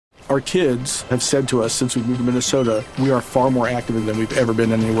Our kids have said to us since we moved to Minnesota, we are far more active than we've ever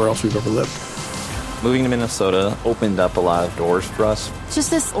been anywhere else we've ever lived. Moving to Minnesota opened up a lot of doors for us. Just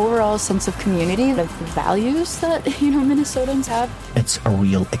this overall sense of community, the values that, Minnesotans have. It's a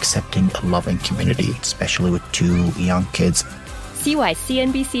real accepting, loving community, especially with 2 young kids. See why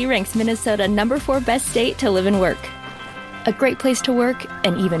CNBC ranks Minnesota number 4 best state to live and work. A great place to work,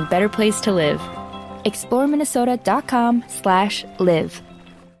 an even better place to live. ExploreMinnesota.com/live.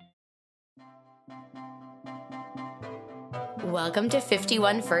 Welcome to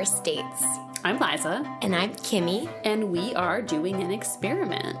 51 First Dates. I'm Liza. And I'm Kimmy. And we are doing an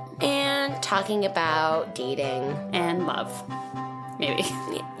experiment. And talking about dating. And love. Maybe.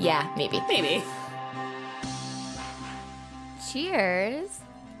 Yeah, maybe. Maybe. Cheers.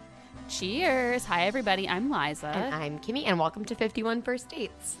 Cheers. Hi, everybody. I'm Liza. And I'm Kimmy. And welcome to 51 First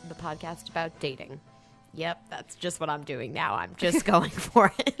Dates, the podcast about dating. Yep, that's just what I'm doing now. I'm just going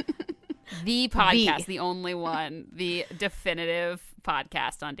for it. The podcast, the only one, the definitive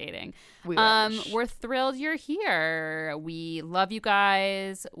podcast on dating. We're thrilled you're here. We love you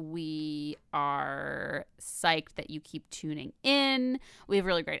guys. We are psyched that you keep tuning in. We have a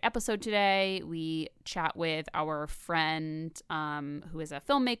really great episode today. We chat with our friend who is a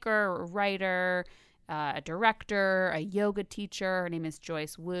filmmaker, a writer, a director, a yoga teacher. Her name is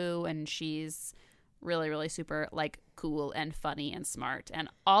Joyce Wu, and she's really, really super cool and funny and smart and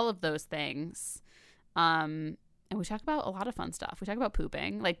all of those things. And we talk about a lot of fun stuff. We talk about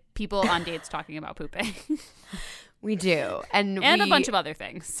pooping, people on dates talking about pooping. We do. And a bunch of other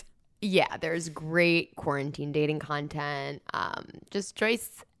things. Yeah, there's great quarantine dating content. Just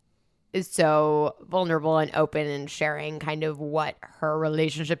Joyce is so vulnerable and open and sharing kind of what her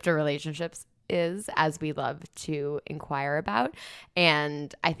relationship to relationships is, as we love to inquire about.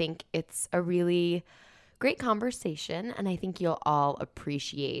 And I think it's a really great conversation, and I think you'll all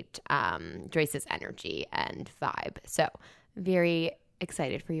appreciate Joyce's energy and vibe. So very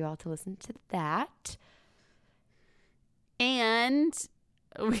excited for you all to listen to that. And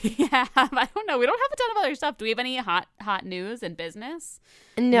we have, I don't know, we don't have a ton of other stuff. Do we have any hot news in business?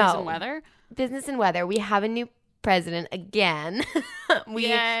 No. News and weather? Business and weather. We have a new president again. We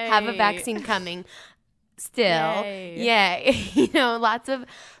have a vaccine coming still. Yay. Lots of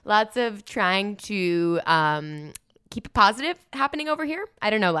trying to keep it positive happening over here. I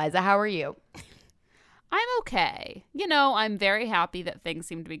don't know, Liza, how are you? I'm okay. I'm very happy that things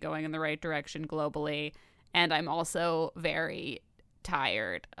seem to be going in the right direction globally, and I'm also very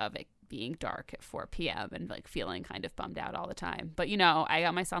tired of it being dark at 4 p.m. and feeling kind of bummed out all the time. But I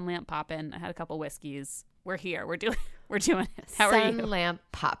got my sun lamp popping. I had a couple whiskeys. We're here. We're doing it. How are you? Sun lamp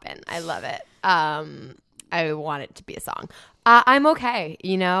poppin'. I love it. I want it to be a song. I'm okay.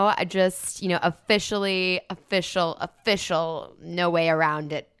 I just, official, no way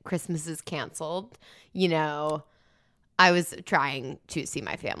around it. Christmas is canceled. I was trying to see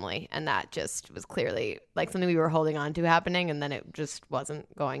my family, and that just was clearly something we were holding on to happening, and then it just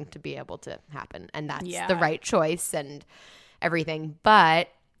wasn't going to be able to happen. And that's the right choice and everything. But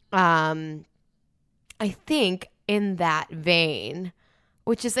I think in that vein,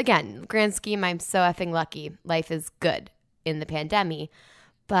 which is, again, grand scheme, I'm so effing lucky. Life is good in the pandemic.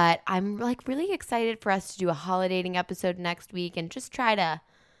 But I'm really excited for us to do a holidating episode next week and just try to,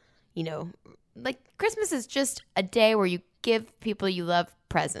 Christmas is just a day where you give people you love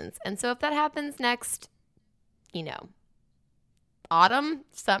presents. And so if that happens next, autumn,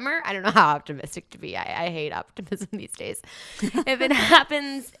 summer, I don't know how optimistic to be. I hate optimism these days. If it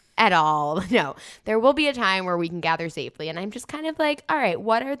happens at all, no, there will be a time where we can gather safely. And I'm just kind of all right,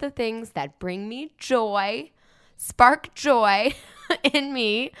 what are the things that bring me joy, spark joy in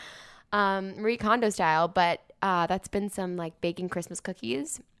me, Marie Kondo style? But that's been some baking Christmas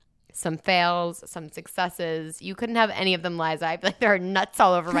cookies, some fails, some successes. You couldn't have any of them, Liza. I feel like there are nuts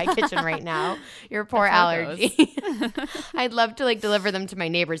all over my kitchen right now. Your poor allergy. I'd love to deliver them to my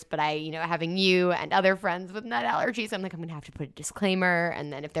neighbors, but having you and other friends with nut allergies, I'm going to have to put a disclaimer,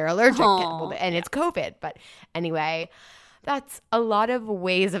 and then if they're allergic, and it's COVID. But anyway, that's a lot of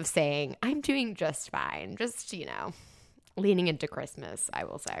ways of saying I'm doing just fine. Just, leaning into Christmas, I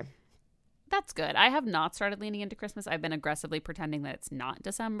will say. That's good. I have not started leaning into Christmas. I've been aggressively pretending that it's not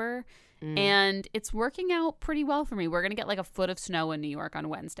December. And it's working out pretty well for me. We're going to get a foot of snow in New York on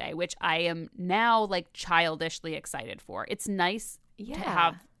Wednesday, which I am now childishly excited for. It's nice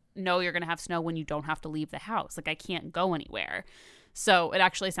to know you're going to have snow when you don't have to leave the house. I can't go anywhere. So it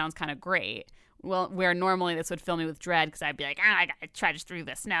actually sounds kind of great. Well, where normally this would fill me with dread because I'd be I got to trudge through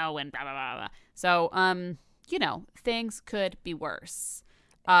the snow and blah, blah, blah, blah. So, things could be worse.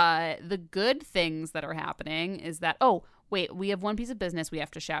 The good things that are happening is that, wait, we have one piece of business we have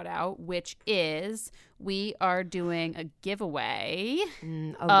to shout out, which is we are doing a giveaway yes,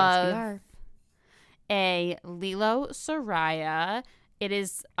 we are. A Lilo Soraya. It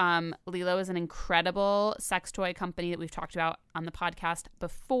is Lilo is an incredible sex toy company that we've talked about on the podcast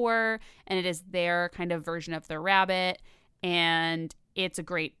before, and it is their kind of version of the rabbit, and it's a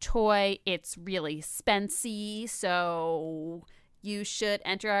great toy. It's really spency, so you should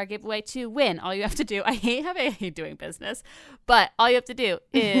enter our giveaway to win. All you have to do, I hate doing business, but all you have to do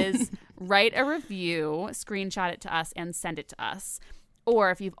is write a review, screenshot it to us, and send it to us.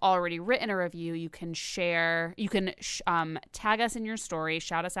 Or if you've already written a review, you can tag us in your story,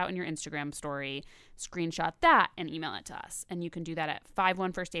 shout us out in your Instagram story, screenshot that, and email it to us. And you can do that at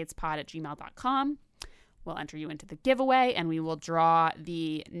 51firstdatespod@gmail.com. We'll enter you into the giveaway, and we will draw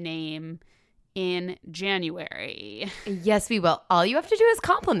the name in January. Yes, we will. All you have to do is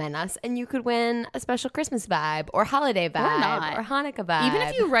compliment us, and you could win a special Christmas vibe or holiday vibe or Hanukkah vibe. Even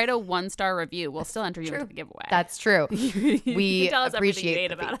if you write a 1-star review, we'll still enter you into the giveaway. That's true. We tell us appreciate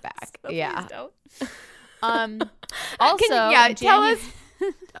the about feedback. Us, yeah. Also, tell us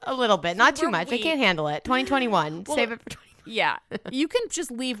a little bit, not too much. I can't handle it. 2021. Save it for 2021. Yeah, you can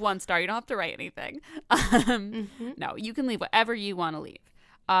just leave 1 star. You don't have to write anything. No, you can leave whatever you want to leave.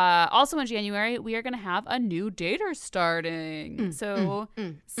 Also in January, we are going to have a new dater starting. So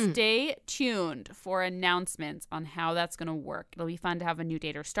stay tuned for announcements on how that's going to work. It'll be fun to have a new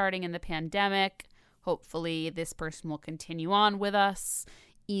dater starting in the pandemic. Hopefully this person will continue on with us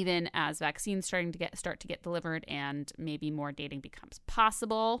even as vaccines start to get delivered and maybe more dating becomes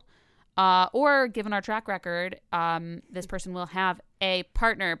possible. Or given our track record, this person will have a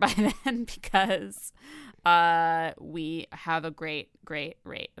partner by then because we have a great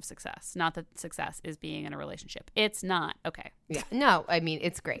rate of success. Not that success is being in a relationship. It's not. Okay. Yeah. No, I mean,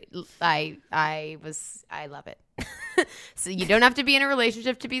 it's great. I love it. So you don't have to be in a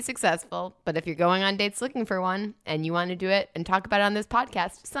relationship to be successful, but if you're going on dates looking for one and you want to do it and talk about it on this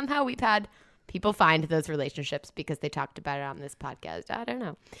podcast, somehow we've had people find those relationships because they talked about it on this podcast. I don't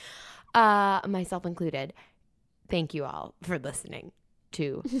know. Myself included. Thank you all for listening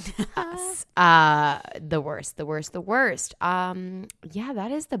to us. The worst. Yeah,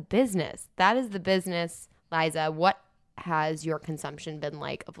 that is the business. Liza, what has your consumption been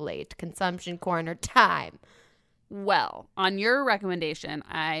like of late? Consumption corner time. Well, on your recommendation,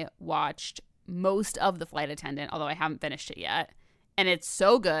 I watched most of The Flight Attendant, although I haven't finished it yet. And it's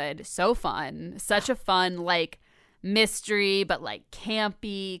so good, so fun, such a fun, like, mystery, but like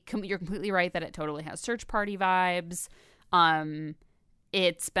campy. You're completely right that it totally has Search Party vibes.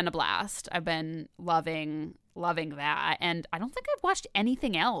 It's been a blast. I've been loving that, and I don't think I've watched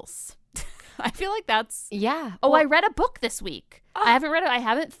anything else. I feel like that's I read a book this week. I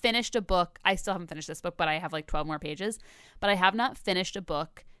haven't finished a book. I still haven't finished this book, but I have like 12 more pages. But I have not finished a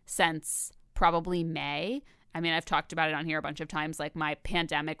book since probably May. I mean, I've talked about it on here a bunch of times, like my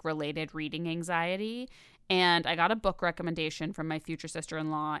pandemic-related reading anxiety. And I got a book recommendation from my future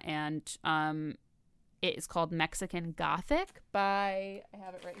sister-in-law, and it is called Mexican Gothic by, I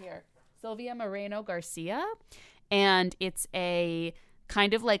have it right here, Silvia Moreno Garcia. And it's a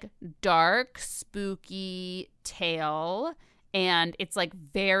kind of like dark, spooky tale. And it's like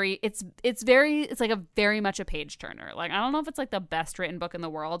it's like a very much a page turner. Like, I don't know if it's like the best written book in the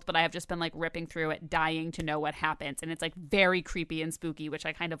world, but I have just been like ripping through it, dying to know what happens. And it's like very creepy and spooky, which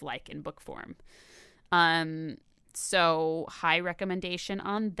I kind of like in book form. So high recommendation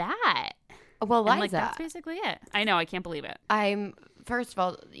on that. Well, Liza, and like that's basically it. I know, I can't believe it. First of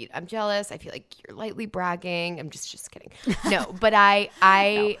all, I'm jealous. I feel like you're lightly bragging. I'm just kidding. No, but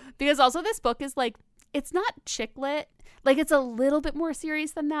no. Because also this book is like, it's not chick lit. Like, it's a little bit more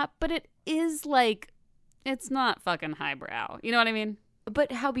serious than that, but it is like, it's not fucking highbrow. You know what I mean?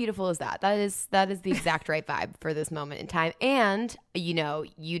 But how beautiful is that? That is the exact right vibe for this moment in time. And, you know,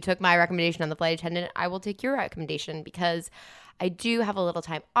 you took my recommendation on The Flight Attendant. I will take your recommendation because I do have a little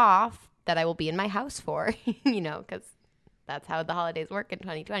time off that I will be in my house for, you know, because that's how the holidays work in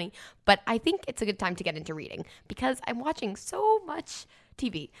 2020. But I think it's a good time to get into reading because I'm watching so much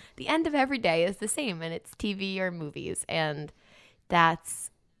TV. The end of every day is the same, and it's TV or movies. And that's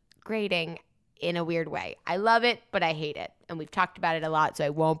grating in a weird way. I love it, but I hate it. And we've talked about it a lot, so I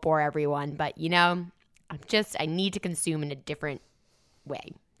won't bore everyone. But, you know, I need to consume in a different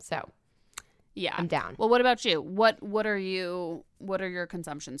way. So, yeah, I'm down. Well, what about you? What are your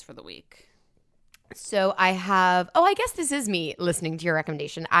consumptions for the week? So I guess this is me listening to your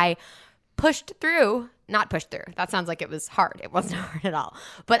recommendation. I not pushed through. That sounds like it was hard. It wasn't hard at all.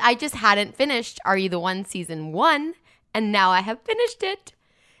 But I just hadn't finished Are You the One Season 1, and now I have finished it.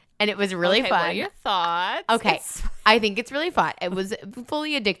 and it was really fun. What are your thoughts? Okay, I think it's really fun. It was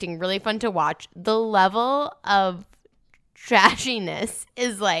fully addicting, really fun to watch. The level of trashiness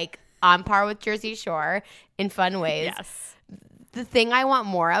is like on par with Jersey Shore in fun ways. Yes. The thing I want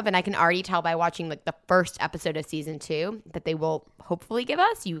more of, and I can already tell by watching like the first episode of season 2 that they will hopefully give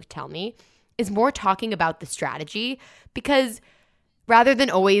us, you tell me, is more talking about the strategy, because rather than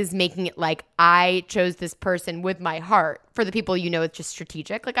always making it like I chose this person with my heart, for the people it's just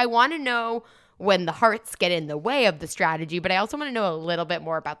strategic. Like I want to know when the hearts get in the way of the strategy, but I also want to know a little bit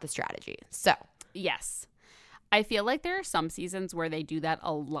more about the strategy. So, yes. I feel like there are some seasons where they do that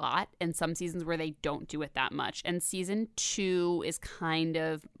a lot and some seasons where they don't do it that much. And season 2 is kind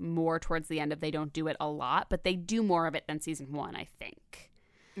of more towards the end of they don't do it a lot, but they do more of it than season 1, I think.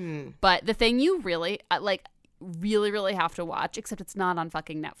 But the thing you really, really have to watch, except it's not on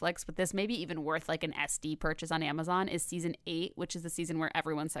fucking Netflix, but this may be even worth like an SD purchase on Amazon, is season 8, which is the season where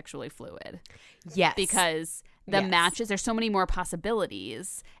everyone's sexually fluid. Yes. Because the matches, there's so many more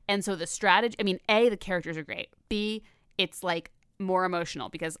possibilities. And so the strategy, I mean, A, the characters are great. B, it's like more emotional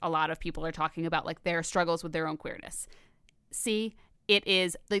because a lot of people are talking about like their struggles with their own queerness. C, it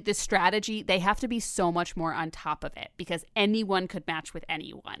is like the strategy, they have to be so much more on top of it because anyone could match with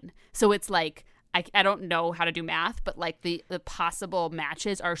anyone. So it's like, I don't know how to do math, but like the possible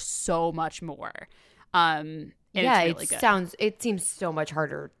matches are so much more. And it's really good. It seems so much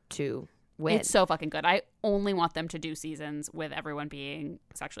harder to win. It's so fucking good. I only want them to do seasons with everyone being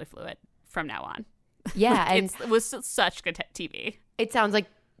sexually fluid from now on. Yeah. And it was such good TV. It sounds like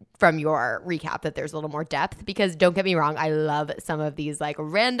from your recap that there's a little more depth, because don't get me wrong, I love some of these like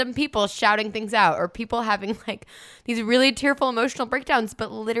random people shouting things out or people having like these really tearful emotional breakdowns,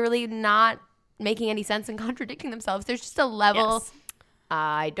 but literally not making any sense and contradicting themselves. There's just a level. Yes.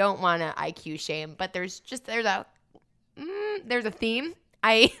 I don't want to IQ shame, but there's a theme.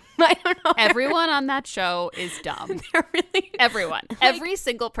 I don't know. Everyone on that show is dumb. They're really everyone, every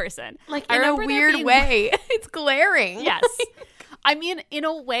single person, like in a weird way. It's glaring. Yes. I mean, in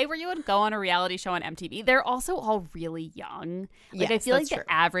a way where you would go on a reality show on MTV, they're also all really young. Like, yes, I feel like true.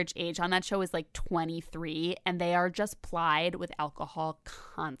 the average age on that show is like 23, and they are just plied with alcohol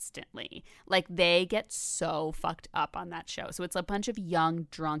constantly. Like, they get so fucked up on that show. So it's a bunch of young,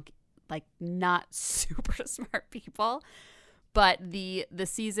 drunk, like, not super smart people. But the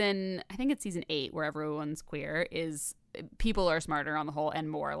season, I think it's season 8, where everyone's queer, is people are smarter on the whole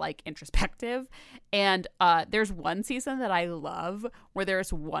and more like introspective. And there's one season that I love where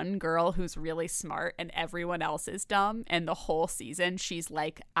there's one girl who's really smart and everyone else is dumb. And the whole season she's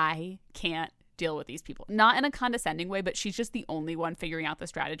like, I can't deal with these people. Not in a condescending way, but she's just the only one figuring out the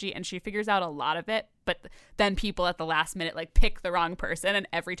strategy, and she figures out a lot of it. But then people at the last minute like pick the wrong person, and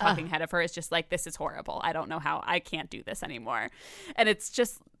every talking head of her is just like, this is horrible. I don't know how. I can't do this anymore. And it's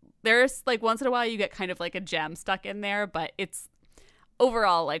just, there's like once in a while you get kind of like a gem stuck in there, but it's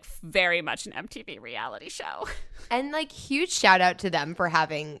overall like very much an MTV reality show. And like huge shout out to them for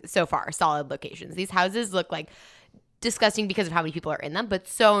having so far solid locations. These houses look like disgusting because of how many people are in them, but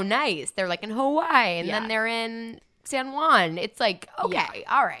so nice. They're like in Hawaii, and then they're in San Juan. It's like, okay,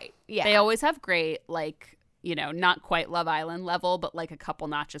 all right. Yeah. They always have great, like, you know, not quite Love Island level, but like a couple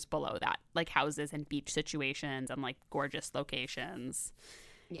notches below that, like houses and beach situations and like gorgeous locations.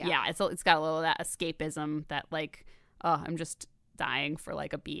 Yeah, it's got a little of that escapism that like, oh, I'm just dying for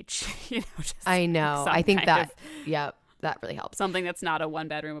like a beach, you know. Just I know. I think that, that really helps. Something that's not a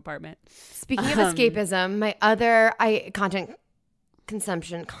 1-bedroom apartment. Speaking of escapism, my other content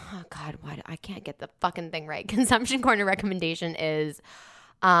consumption. Oh God, I can't get the fucking thing right. Consumption corner recommendation is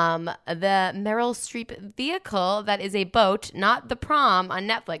the Meryl Streep vehicle that is a boat, not The Prom on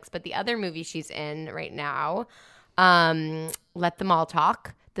Netflix, but the other movie she's in right now. Let Them All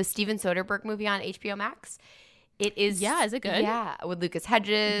Talk, the Steven Soderbergh movie on HBO Max. It is. Yeah, is it good? Yeah, with Lucas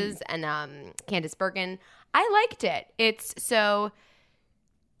Hedges and Candice Bergen. I liked it. It's so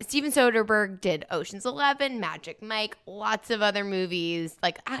Steven Soderbergh did Ocean's 11, Magic Mike, lots of other movies,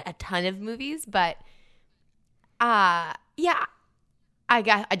 like a ton of movies. But I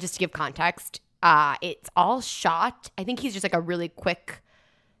just to give context, it's all shot. I think he's just like a really quick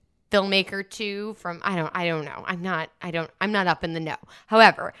filmmaker too. From I don't know. I'm not up in the know.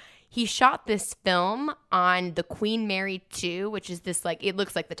 However, he shot this film on the Queen Mary 2, which is this like, it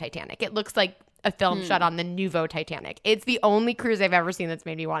looks like the Titanic. It looks like a film shot on the Nouveau Titanic. It's the only cruise I've ever seen that's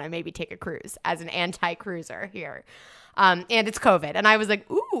made me want to maybe take a cruise as an anti-cruiser here. And it's COVID. And I was like,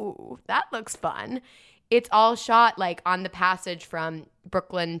 ooh, that looks fun. It's all shot like on the passage from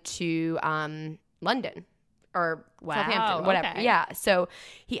Brooklyn to London or Southampton, whatever. Okay. Yeah. So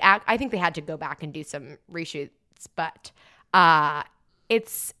I think they had to go back and do some reshoots, but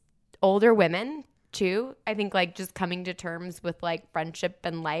it's older women too. I think like just coming to terms with like friendship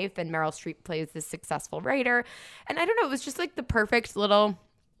and life, and Meryl Streep plays this successful writer. And I don't know, it was just like the perfect little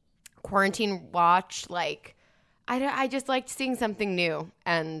quarantine watch. Like I just liked seeing something new,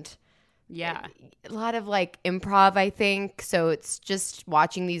 and yeah, a lot of like improv, I think. So it's just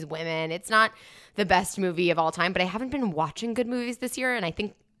watching these women. It's not the best movie of all time, but I haven't been watching good movies this year, and I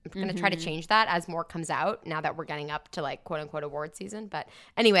think I'm going to try to change that as more comes out now that we're getting up to like quote unquote award season. But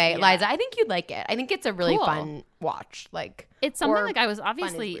anyway, Liza, I think you'd like it. I think it's a really fun watch. Like it's something like I was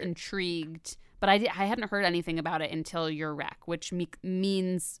obviously intrigued, but I hadn't heard anything about it until your rec, which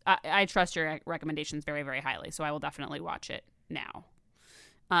means I trust your recommendations very, very highly. So I will definitely watch it now.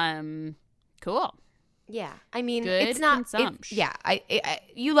 Cool. Yeah, I mean, good it's not.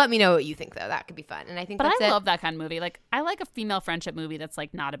 You let me know what you think, though. That could be fun, and I think. But I love that kind of movie. Like, I like a female friendship movie that's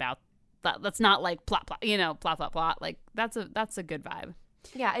like not about that. That's not like plot, plot. Like that's a good vibe.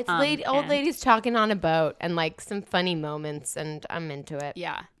 Yeah, it's old ladies talking on a boat and like some funny moments, and I'm into it.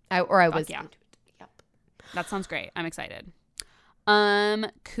 Yeah, I was into it. Yep, that sounds great. I'm excited.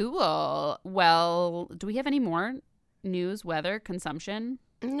 Cool. Well, do we have any more news, weather, consumption?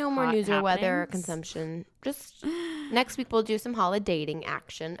 No more news or weather or consumption. Just next week we'll do some holidating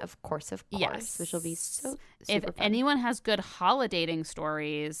action, of course, yes. which will be so if fun. Anyone has good holidating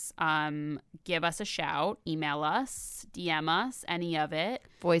stories, give us a shout, email us, DM us, any of it.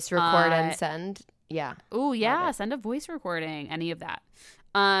 Voice record and send. Yeah. Oh, yeah. Send a voice recording, any of that.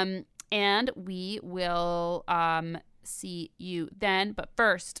 And we will see you then. But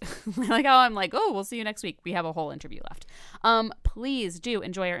first, like how I'm like, oh, we'll see you next week. We have a whole interview left. Please do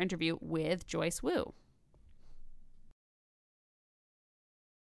enjoy our interview with Joyce Wu.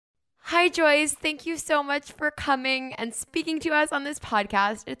 Hi, Joyce. Thank you so much for coming and speaking to us on this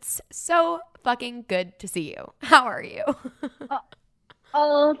podcast. It's so fucking good to see you. How are you?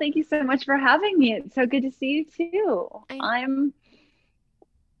 Oh, thank you so much for having me. It's so good to see you too. I'm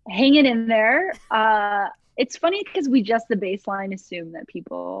hanging in there. It's funny because we just the baseline assume that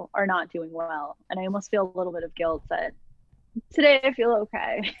people are not doing well. And I almost feel a little bit of guilt that today I feel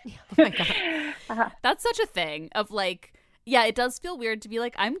okay. Oh my God. That's such a thing of like, yeah, it does feel weird to be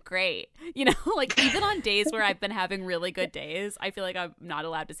like, I'm great. You know, like even on days where I've been having really good days, I feel like I'm not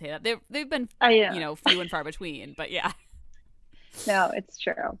allowed to say that. They've been, few and far between, but yeah. No, it's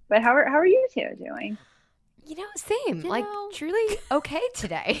true. But how are you two doing? Same. Truly okay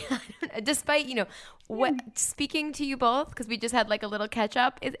today. Despite, speaking to you both, because we just had like a little catch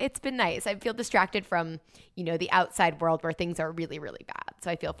up, it's been nice. I feel distracted from, the outside world where things are really, really bad. So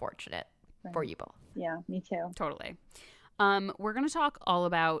I feel fortunate for you both. Yeah, me too. Totally. We're going to talk all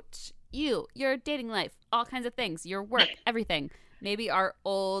about you, your dating life, all kinds of things, your work, everything. Maybe our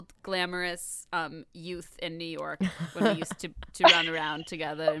old glamorous youth in New York when we used to run around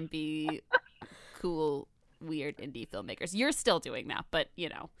together and be cool, weird indie filmmakers. You're still doing that, but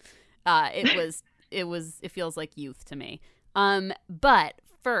it feels like youth to me. But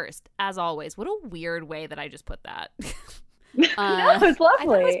first, as always, what a weird way that I just put that. No, it's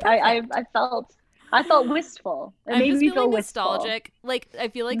lovely. I felt wistful. It made me feel nostalgic. Like I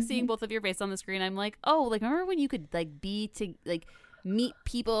feel like seeing both of your faces on the screen. I'm like, oh, like remember when you could like meet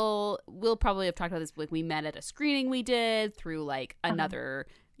people? We'll probably have talked about this. Like we met at a screening we did through like another.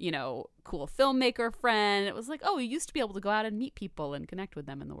 Cool filmmaker friend. It was like, oh, you used to be able to go out and meet people and connect with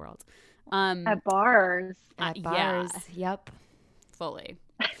them in the world. At bars. Yeah. Yep. Fully.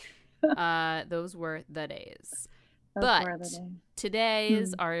 Those were the days.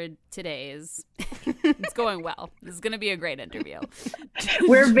 Today's are today's. It's going well. This is going to be a great interview.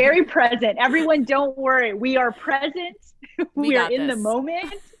 We're very present. Everyone, don't worry. We are present. We are in the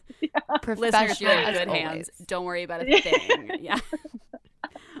moment. Yeah. Listeners, you're in good hands. Don't worry about a thing. Yeah.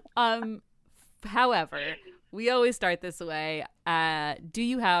 However, we always start this way. Do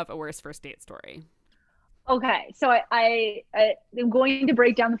you have a worst first date story? Okay, so I am going to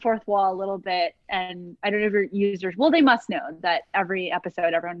break down the fourth wall a little bit, and I don't know if your users, well, they must know that every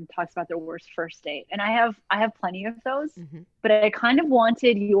episode everyone talks about their worst first date, and I have plenty of those, but I kind of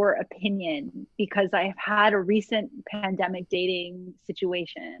wanted your opinion because I have had a recent pandemic dating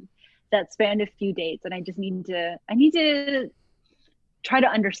situation that spanned a few dates, and I need to try to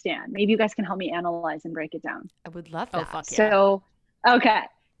understand. Maybe you guys can help me analyze and break it down. I would love that. Oh, fuck yeah. So, okay.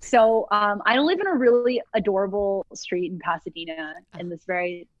 So I live in a really adorable street in Pasadena in this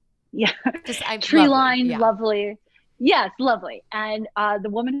very, tree line, lovely. Yes, lovely. And the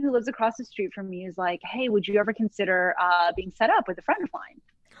woman who lives across the street from me is like, hey, would you ever consider being set up with a friend of mine?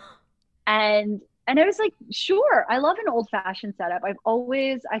 And I was like, sure. I love an old fashioned setup. I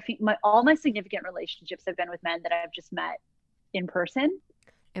think all my significant relationships have been with men that I've just met in person.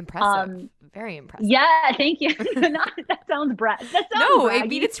 Impressive. Very impressive. Yeah, thank you. That sounds That sounds no, braggy. I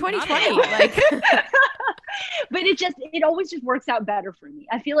mean it's 2020. Like, but it always just works out better for me.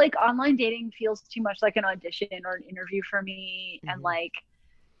 I feel like online dating feels too much like an audition or an interview for me, and like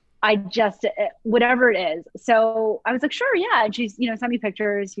I just whatever it is. So I was like, sure, yeah. And she's sent me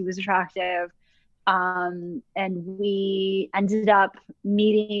pictures. He was attractive. And we ended up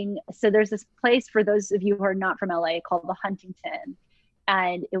meeting. So there's this place, for those of you who are not from LA, called the Huntington.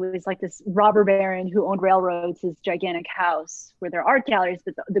 And it was like this robber baron who owned railroads, his gigantic house where there are art galleries,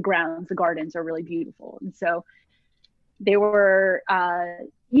 but the grounds, the gardens are really beautiful. And so they were,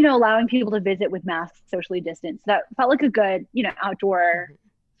 allowing people to visit with masks, socially distanced. That felt like a good, outdoor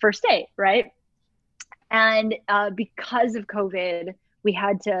first date, right? And because of COVID, we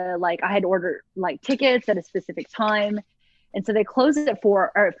had to I had ordered tickets at a specific time. And so they closed at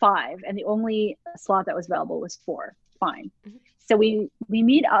 4 or 5. And the only slot that was available was 4. Fine. So we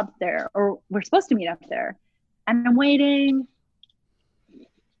meet up there, or we're supposed to meet up there. And I'm waiting.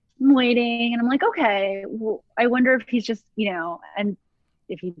 And I'm like, okay, well, I wonder if he's just, and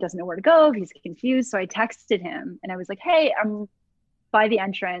if he doesn't know where to go, if he's confused. So I texted him and I was like, hey, I'm by the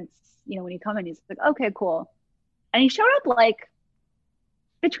entrance, when you come in. He's like, okay, cool. And he showed up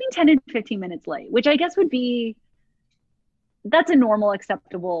between 10 and 15 minutes late, which I guess that's a normal,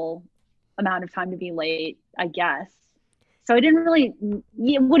 acceptable amount of time to be late, I guess. So I didn't really,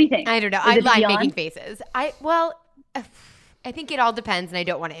 what do you think? I don't know. I'm making faces. I think it all depends, and I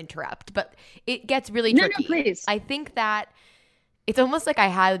don't want to interrupt, but it gets really tricky. No, please. I think that it's almost like I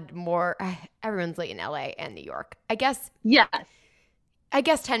had more, everyone's late in LA and New York. I guess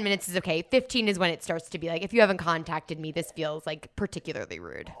 10 minutes is okay. 15 is when it starts to be like, if you haven't contacted me, this feels like particularly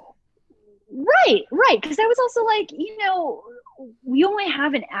rude. Right. Because I was also like, we only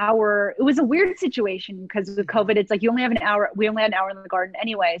have an hour. It was a weird situation because of COVID. It's like you only have an hour. We only had an hour in the garden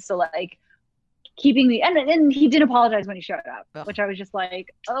anyway. So keeping and he didn't apologize when he showed up, which I was just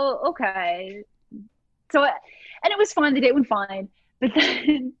like, oh, okay. So, and it was fine. The date went fine. But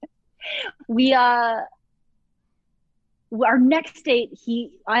then our next date,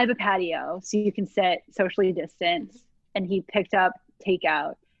 I have a patio so you can sit socially distanced, and he picked up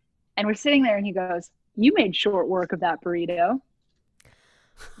takeout, and we're sitting there and he goes, you made short work of that burrito.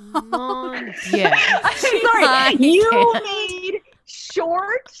 Yeah. Sorry, you made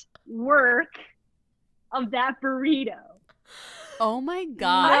short work of that burrito. Oh my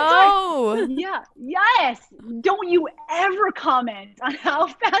God. No. Yeah. Yes. Don't you ever comment on how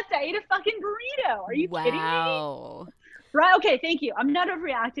fast I ate a fucking burrito. Are you kidding me? Right. Okay. Thank you. I'm not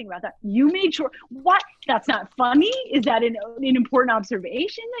overreacting about that. You made sure. What? That's not funny. Is that an important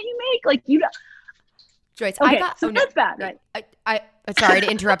observation that you make? Joyce, okay, that's bad, right? I sorry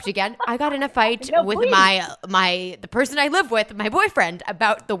to interrupt again. I got in a fight with the person I live with, my boyfriend,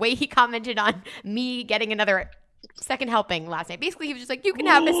 about the way he commented on me getting another second helping last night. Basically, he was just like, you can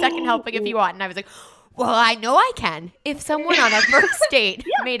have a second helping if you want. And I was like, well, I know I can. If someone on a first date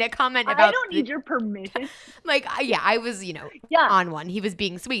made a comment about I don't need your permission. I was, on one. He was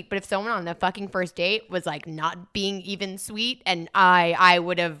being sweet. But if someone on a fucking first date was not being even sweet, and I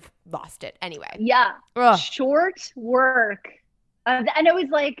would have lost it anyway. Yeah. Ugh. Short work. And I was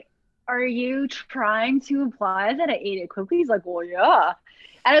like, are you trying to imply that I ate it quickly? He's like, well, yeah.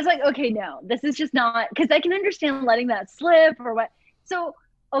 And I was like, okay, no, this is just not, because I can understand letting that slip or what. So,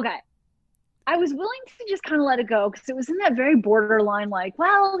 okay. I was willing to just kind of let it go because it was in that very borderline,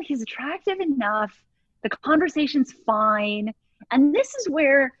 well, he's attractive enough. The conversation's fine. And this is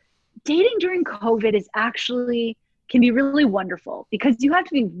where dating during COVID can be really wonderful, because you have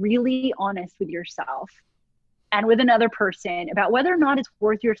to be really honest with yourself and with another person about whether or not it's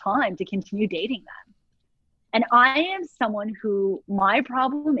worth your time to continue dating them. And I am someone who, my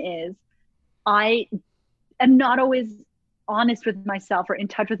problem is I am not always honest with myself or in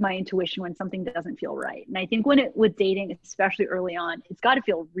touch with my intuition when something doesn't feel right. And I think with dating, especially early on, it's got to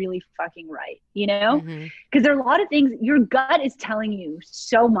feel really fucking right, because there are a lot of things your gut is telling you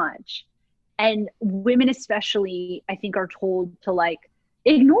so much. And women especially, I think, are told to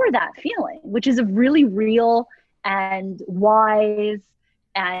ignore that feeling, which is a really real and wise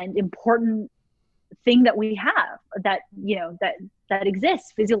and important thing that we have that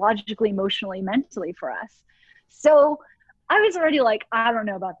exists physiologically, emotionally, mentally for us. So I was already I don't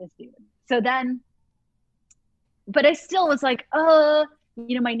know about this dude. So then, but I still was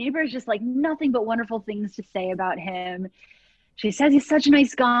my neighbor is just nothing but wonderful things to say about him. She says he's such a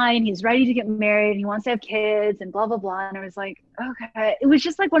nice guy and he's ready to get married and he wants to have kids and blah, blah, blah. And I was like, okay. It was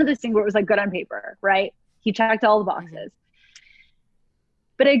just one of those things where it was good on paper, right? He checked all the boxes. Mm-hmm.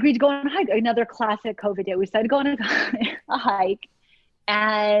 But I agreed to go on a hike, another classic COVID day. We decided to go on a hike.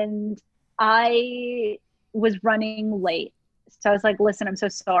 And I was running late. So I was like, listen, I'm so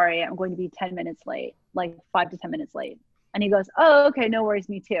sorry. I'm going to be 10 minutes late, like 5 to 10 minutes late. And he goes, oh, okay, no worries,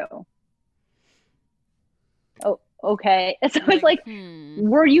 me too. Oh, okay. And so I was like,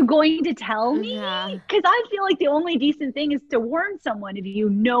 were you going to tell me? Because I feel like the only decent thing is to warn someone if you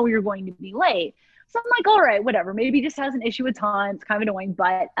know you're going to be late. So I'm like, all right, whatever. Maybe he just has an issue with time. It's kind of annoying,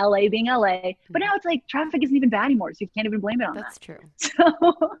 but LA being LA. But now it's like traffic isn't even bad anymore, so you can't even blame it on that. That's true.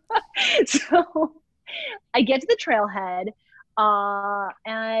 So I get to the trailhead,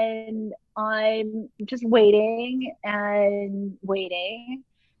 and I'm just waiting. And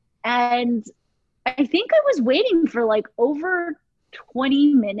I think I was waiting for like over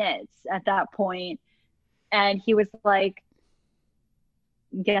 20 minutes at that point. And he was like,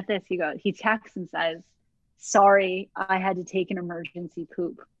 get this, he texts and says, sorry, I had to take an emergency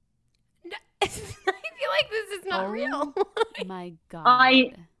poop. I feel like this is not real. My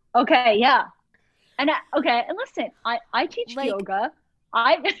God. Okay, yeah. And listen, I teach yoga.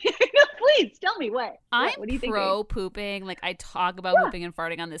 Please tell me what do you think? Pro pooping. Like, I talk about pooping and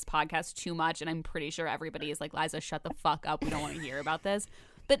farting on this podcast too much, and I'm pretty sure everybody is like, Liza, shut the fuck up. We don't want to hear about this.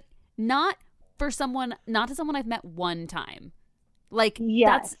 But not to someone I've met one time. Like,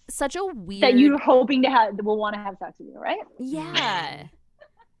 that's such a weird... That you're hoping will want to have sex with you, right? Yeah.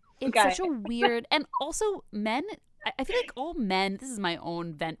 It's such a weird... And also, men... I feel like all men... This is my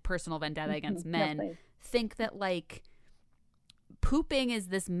own personal vendetta against men. Think that, like, pooping is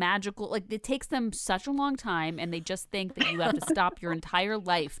this magical... Like, it takes them such a long time, and they just think that you have to stop your entire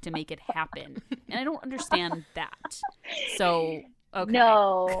life to make it happen. And I don't understand that. So... Okay.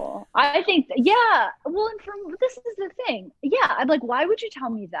 No, I think, well, and this is the thing. Yeah. I'm like, why would you tell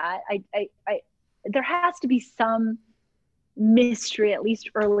me that? There has to be some mystery, at least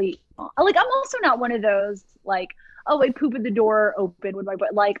early on. Like, I'm also not one of those, like, oh, I poop at the door open with my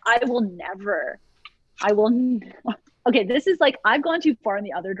butt. Like, okay. This is like, I've gone too far in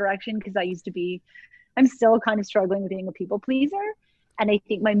the other direction because I'm still kind of struggling with being a people pleaser. And I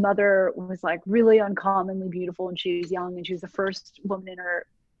think my mother was like really uncommonly beautiful when she was young, and she was the first woman in her,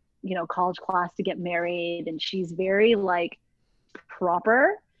 college class to get married. And she's very like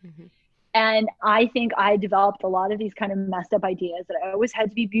proper. Mm-hmm. And I think I developed a lot of these kind of messed up ideas that I always had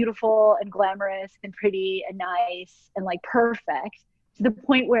to be beautiful and glamorous and pretty and nice and like perfect, to the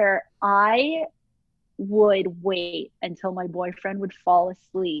point where I would wait until my boyfriend would fall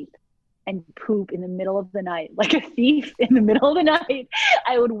asleep and poop in the middle of the night, like a thief in the middle of the night.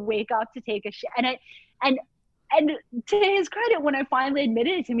 I would wake up to take a shit. And to his credit, when I finally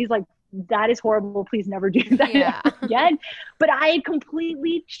admitted it to him, he's like, that is horrible. Please never do that again. But I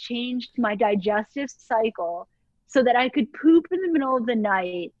completely changed my digestive cycle so that I could poop in the middle of the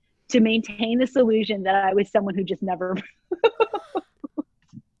night to maintain this illusion that I was someone who just never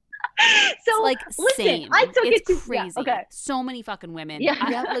So like, listen, same. I took it's it to crazy. Yeah, okay. So many fucking women.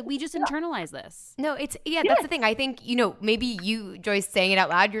 Yeah. Like, we just internalize this. No, that's the thing. I think, maybe you, Joyce, saying it out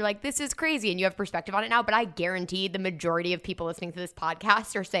loud, you're like, this is crazy, and you have perspective on it now. But I guarantee the majority of people listening to this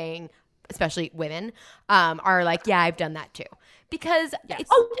podcast are saying, especially women, are like, yeah, I've done that too. Because it's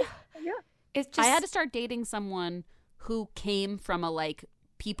just... I had to start dating someone who came from a like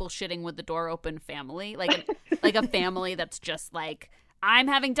people shitting with the door open family, like a family that's just like, I'm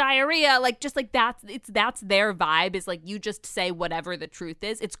having diarrhea, like, just like that's their vibe, is like, you just say whatever the truth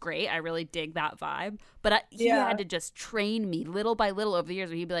is. It's great. I really dig that vibe. But he had to just train me little by little over the years,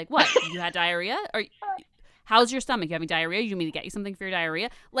 where he'd be like, what, you had diarrhea? Or how's your stomach? You having diarrhea? You mean to get you something for your diarrhea?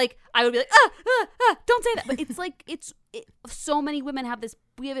 Like, I would be like, don't say that. But it's like, so many women have this,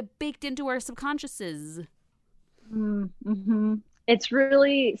 we have it baked into our subconsciouses. Mm-hmm. It's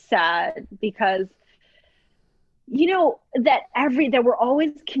really sad because that we're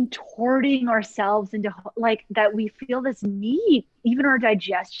always contorting ourselves into like that. We feel this need, even our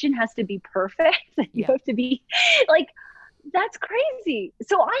digestion has to be perfect. You have to be like, that's crazy.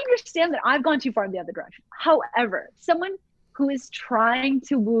 So I understand that I've gone too far in the other direction. However, someone who is trying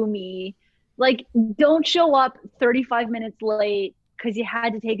to woo me, like, don't show up 35 minutes late because you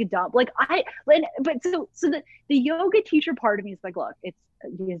had to take a dump. Like, the yoga teacher part of me is like, look, it's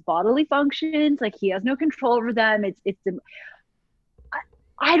his bodily functions, like, he has no control over them.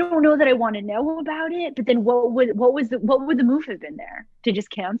 I don't know that I want to know about it, but then what would the move have been there? To just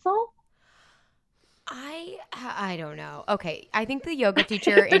cancel? I don't know. Okay, I think the yoga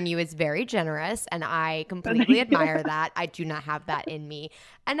teacher in you is very generous, and I completely admire that. I do not have that in me.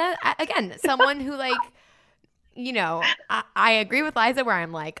 And again, someone who, like, you know, I agree with Liza where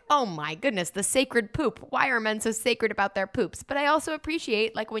I'm like, oh my goodness, the sacred poop. Why are men so sacred about their poops? But I also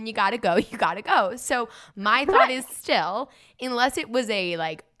appreciate like when you gotta go, you gotta go. So my thought is still, unless it was a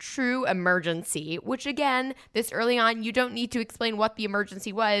like true emergency, which again, this early on, you don't need to explain what the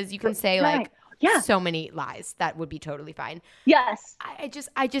emergency was. You can say like so many lies. That would be totally fine. Yes. I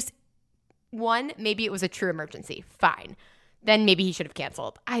just, one, maybe it was a true emergency. Fine. Then maybe he should have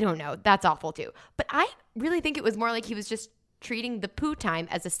canceled. I don't know. That's awful too. But I really think it was more like he was just treating the poo time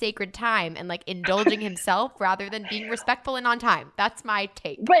as a sacred time and like indulging himself rather than being respectful and on time. That's my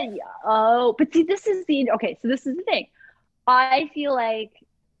take. But see, this is the thing. I feel like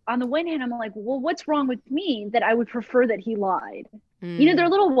on the one hand, I'm like, well, what's wrong with me that I would prefer that he lied? You know, they're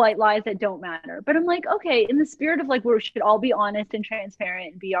little white lies that don't matter. But I'm like, okay, in the spirit of like, we should all be honest and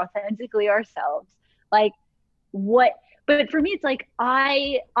transparent and be authentically ourselves. Like what? But for me, it's like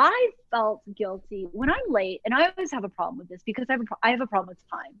I felt guilty when I'm late, and I always have a problem with this because I have a problem with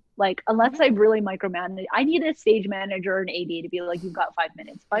time. Like unless I really micromanage, I need a stage manager or an AD to be like, you've got 5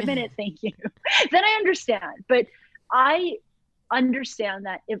 minutes. 5 minutes, thank you. Then I understand. But I understand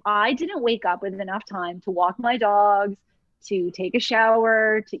that if I didn't wake up with enough time to walk my dogs, to take a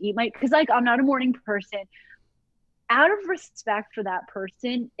shower, to eat because like I'm not a morning person. Out of respect for that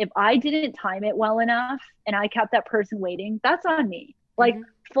person, if I didn't time it well enough and I kept that person waiting, that's on me. Like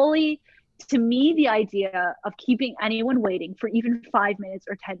fully, to me, the idea of keeping anyone waiting for even 5 minutes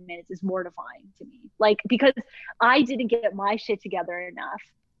or 10 minutes is mortifying to me. Like, because I didn't get my shit together enough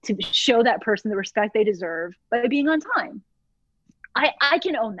to show that person the respect they deserve by being on time. I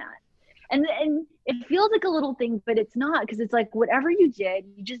can own that. And it feels like a little thing, but it's not, because it's like whatever you did,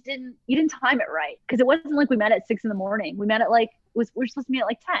 you didn't time it right. Because it wasn't like we met at 6 a.m. We met at like we're supposed to meet at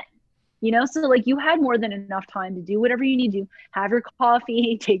like 10. You know, so like you had more than enough time to do whatever you need to, have your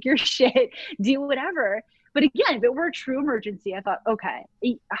coffee, take your shit, do whatever. But again, if it were a true emergency, I thought, okay,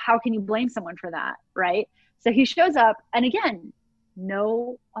 how can you blame someone for that, right? So he shows up, and again,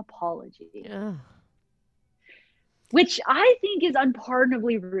 no apology. Ugh. Which I think is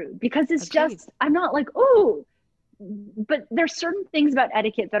unpardonably rude, because it's just, I'm not like, oh, but there's certain things about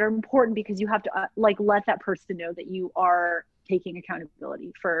etiquette that are important, because you have to like let that person know that you are taking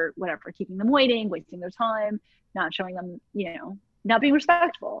accountability for whatever, keeping them waiting, wasting their time, not showing them, you know, not being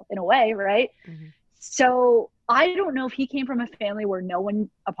respectful in a way, right? Mm-hmm. So I don't know if he came from a family where no one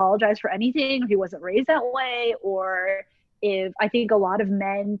apologized for anything, or he wasn't raised that way, or if I think a lot of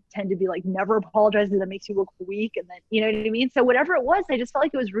men tend to be like, never apologize, because that makes you look weak. And then, you know what I mean? So whatever it was, I just felt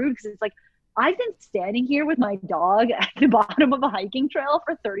like it was rude, because it's like, I've been standing here with my dog at the bottom of a hiking trail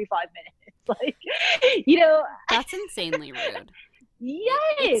for 35 minutes. Like, you know. That's insanely rude. Yes.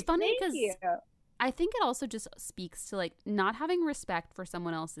 It's funny because I think it also just speaks to like not having respect for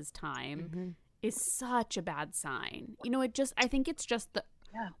someone else's time is such a bad sign. You know, I think it's just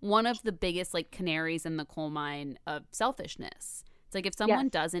one of the biggest like canaries in the coal mine of selfishness. It's like if someone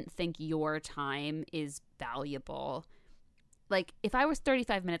doesn't think your time is valuable, like if I was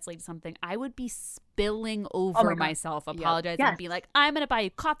 35 minutes late to something, I would be spilling over myself, apologizing and be like, I'm going to buy you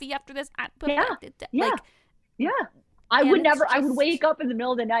coffee after this. I would never, I would wake up in the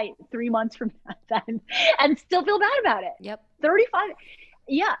middle of the night 3 months from then and still feel bad about it. 35.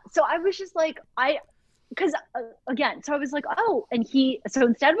 Yeah. So I was just like, because again, so I was like, oh, and so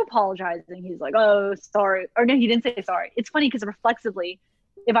instead of apologizing, he's like, oh, sorry. Or no, he didn't say sorry. It's funny because reflexively,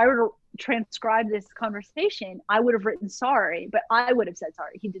 if I were to transcribe this conversation, I would have written sorry, but I would have said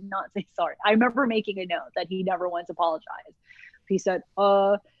sorry. He did not say sorry. I remember making a note that he never once apologized. He said,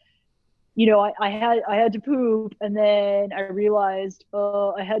 you know, I had to poop, and then I realized,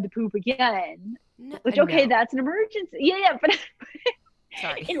 I had to poop again. Which, okay, that's an emergency. Yeah, but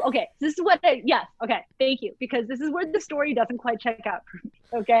sorry. Okay, this is what okay, thank you, because this is where the story doesn't quite check out for me,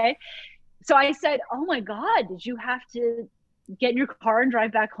 okay? So I said, oh my God, did you have to get in your car and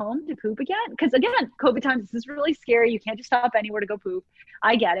drive back home to poop again? Because again, COVID times, this is really scary. You can't just stop anywhere to go poop.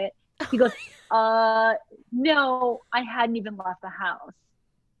 I get it. He goes, no, I hadn't even left the house.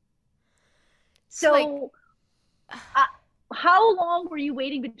 So how long were you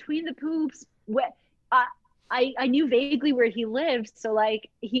waiting between the poops? I knew vaguely where he lived. So like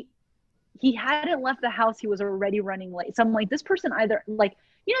he hadn't left the house. He was already running late. So I'm like, this person either like,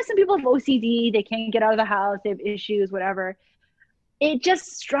 you know, some people have OCD, they can't get out of the house, they have issues, whatever. It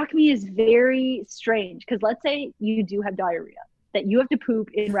just struck me as very strange, because let's say you do have diarrhea, that you have to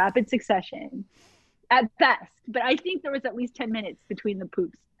poop in rapid succession at best. But I think there was at least 10 minutes between the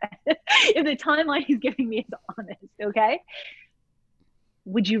poops. If the timeline he's giving me is honest, okay?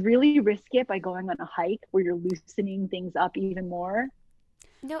 Would you really risk it by going on a hike where you're loosening things up even more?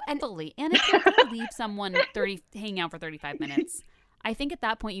 No, and And if you're going to leave someone hanging out for 35 minutes, I think at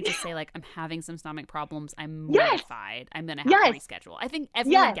that point you just say, like, I'm having some stomach problems. I'm mortified. I'm going to have to reschedule. I think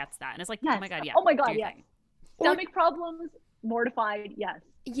everyone gets that. And it's like, oh my God, yeah. Oh my God, yes. Stomach problems, mortified, yes.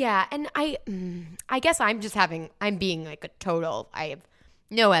 Yeah, and I guess I'm being like a total, I have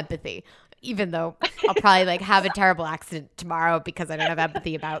no empathy. Even though I'll probably like have a terrible accident tomorrow because I don't have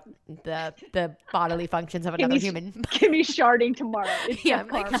empathy about the bodily functions of another human. Give me sharding tomorrow. It's I'm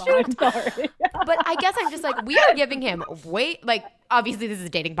like, I'm sorry. But I guess I'm just like, we are giving him like, obviously this is a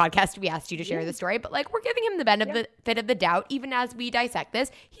dating podcast. We asked you to share the story, but like we're giving him the benefit of the doubt even as we dissect this.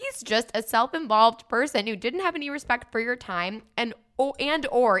 He's just a self-involved person who didn't have any respect for your time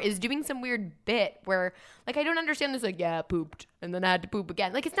or is doing some weird bit where like I don't understand this, like, yeah, I pooped and then I had to poop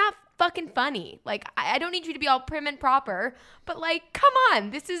again. Like, it's not fucking funny. Like, I don't need you to be all prim and proper, but like, come on,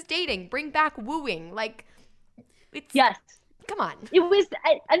 this is dating. Bring back wooing. Like, it's come on. It was,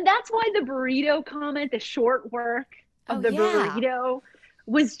 and that's why the burrito comment, the short work of burrito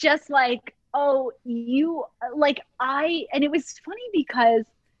was just like, oh, you like and it was funny because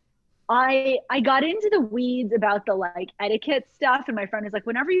I got into the weeds about the like etiquette stuff, and my friend is like,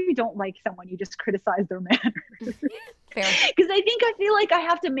 whenever you don't like someone, you just criticize their manners. Fair. Because I feel like I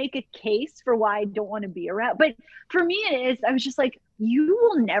have to make a case for why I don't want to be around. But for me, I was just like, you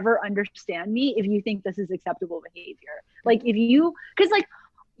will never understand me if you think this is acceptable behavior. Like because like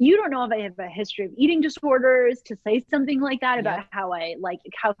you don't know if I have a history of eating disorders to say something like that about how I like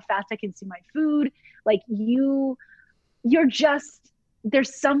how fast I consume my food. Like you're just.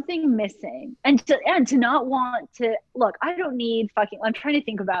 There's something missing, and to not want to look. I don't need I'm trying to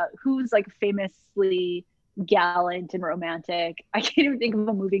think about who's like famously gallant and romantic. I can't even think of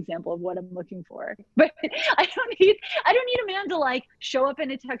a movie example of what I'm looking for. But I don't need a man to like show up in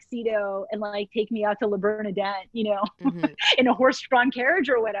a tuxedo and like take me out to La Bernadette, in a horse-drawn carriage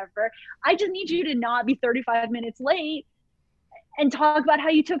or whatever. I just need you to not be 35 minutes late and talk about how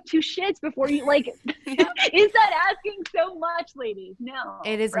you took 2 shits before you like. Is that asking so much, ladies? No,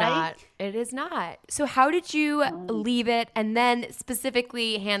 it is not. It is not. So how did you leave it and then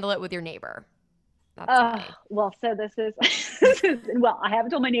specifically handle it with your neighbor? Well, so this is well, I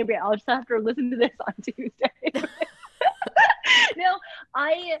haven't told my neighbor yet. I'll just have to listen to this on Tuesday. No,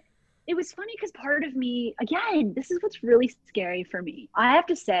 it was funny because part of me, again, this is what's really scary for me. I have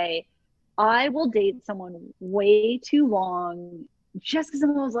to say, I will date someone way too long just because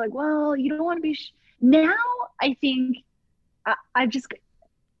someone was like, well, you don't want to be now I think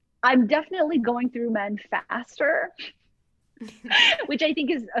I'm definitely going through men faster, which I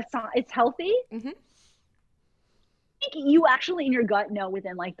think is it's healthy. Mm-hmm. I think you actually in your gut know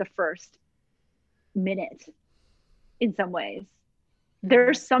within like the first minute in some ways.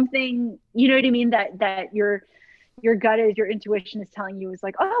 There's something, you know what I mean, that your gut is, your intuition is telling you is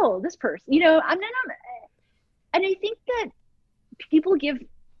like, oh, this person, and I think that people give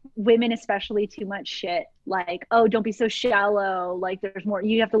women especially too much shit, like, oh, don't be so shallow, like there's more,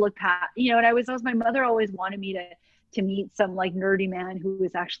 you have to look past, and my mother always wanted me to meet some like nerdy man who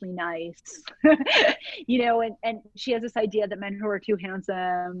was actually nice, and she has this idea that men who are too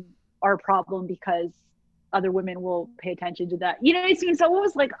handsome are a problem because other women will pay attention to that. So it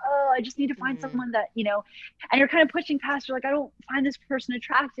was like, oh, I just need to find someone that, and you're kind of pushing past, you're like, I don't find this person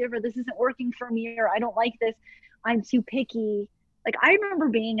attractive, or this isn't working for me, or I don't like this, I'm too picky. Like, I remember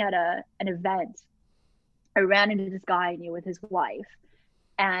being at an event, I ran into this guy I knew with his wife,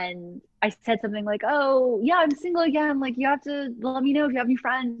 and I said something like, oh yeah, I'm single again, like you have to let me know if you have any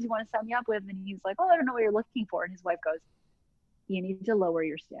friends you want to set me up with. And he's like, oh, I don't know what you're looking for. And his wife goes, you need to lower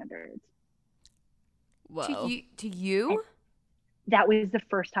your standards. Whoa. To you? And that was the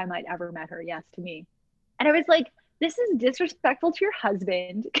first time I'd ever met her. Yes, to me. And I was like, this is disrespectful to your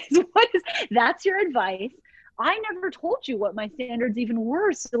husband. Because that's your advice. I never told you what my standards even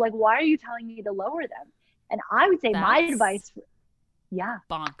were. So like, why are you telling me to lower them? And I would say my advice,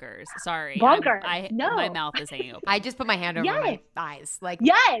 bonkers. Sorry. Bonkers. No. My mouth is hanging open. I just put my hand over my eyes. Like,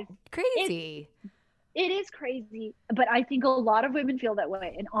 yes. Crazy. It is crazy, but I think a lot of women feel that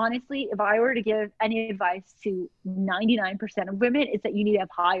way. And honestly, if I were to give any advice to 99% of women, it's that you need to have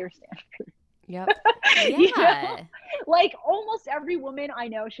higher standards. Yep. Yeah. Like almost every woman I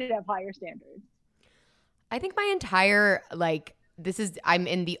know should have higher standards. I think my entire, I'm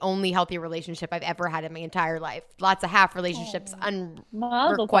in the only healthy relationship I've ever had in my entire life. Lots of half relationships,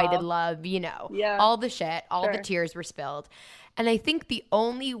 unrequited love, all the shit, all the tears were spilled. And I think the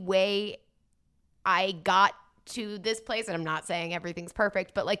only way I got to this place, and I'm not saying everything's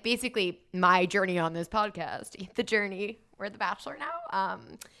perfect, but like basically my journey on this podcast, the journey, we're the Bachelor now.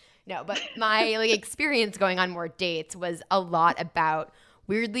 No, but my experience going on more dates was a lot about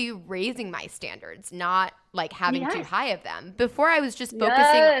weirdly raising my standards, not like having too Yes. high of them. Before I was just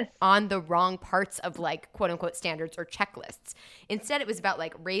focusing Yes. on the wrong parts of like quote unquote standards or checklists. Instead, it was about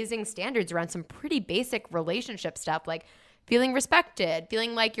like raising standards around some pretty basic relationship stuff, like feeling respected,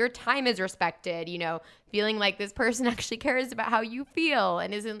 feeling like your time is respected, you know, feeling like this person actually cares about how you feel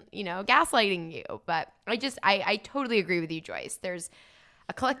and isn't, you know, gaslighting you. But I totally agree with you, Joyce. There's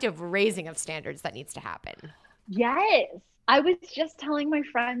a collective raising of standards that needs to happen. Yes. I was just telling my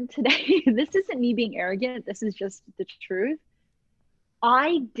friend today, this isn't me being arrogant. This is just the truth.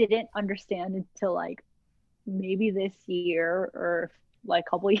 I didn't understand until like maybe this year or like a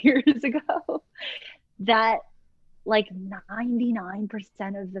couple of years ago that like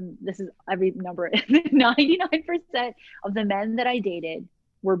 99% of them, this is every number, 99% of the men that I dated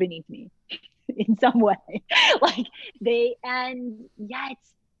were beneath me in some way. Like and yet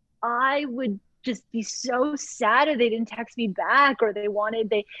I would just be so sad if they didn't text me back, or they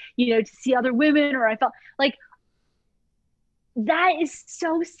you know, to see other women, or I felt like that is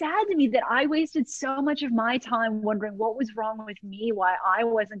so sad to me that I wasted so much of my time wondering what was wrong with me, why I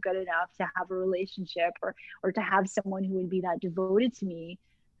wasn't good enough to have a relationship or to have someone who would be that devoted to me,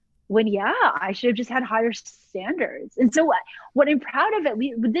 when I should have just had higher standards. And so what I'm proud of, at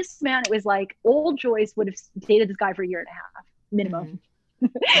least with this man, it was like old Joyce would have dated this guy for a year and a half minimum. Mm-hmm.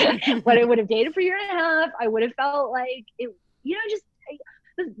 But I would have dated for a year and a half. I would have felt like it, you know, just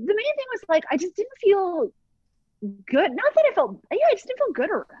the main thing was like, I just didn't feel good. Not that I felt, I just didn't feel good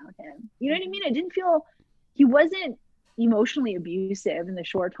around him. You know what I mean? I didn't feel, he wasn't emotionally abusive in the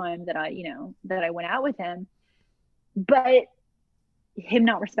short time that I went out with him, but him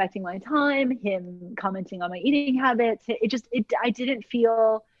not respecting my time, him commenting on my eating habits, I didn't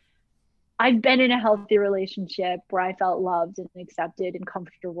feel, I've been in a healthy relationship where I felt loved and accepted and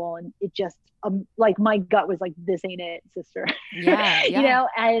comfortable, and it just like my gut was like, this ain't it, sister. Yeah. You know,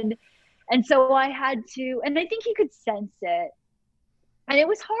 and so I had to, and I think he could sense it, and it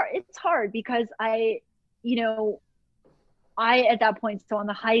was hard. It's hard because I at that point, so on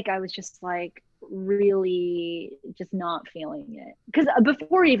the hike, I was just like really just not feeling it, because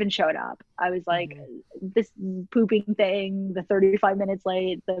before he even showed up, I was like, this pooping thing, the 35 minutes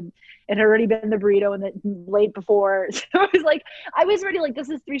late, it had already been the burrito and the late before, so I was like, I was already like, this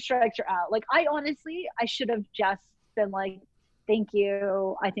is 3 strikes, you're out. Like, I should have just been like, thank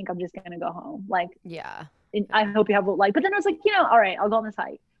you, I think I'm just gonna go home. Like, Yeah. I hope you have but then I was like, all right, I'll go on this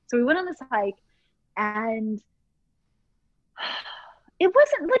hike. So we went on this hike, and it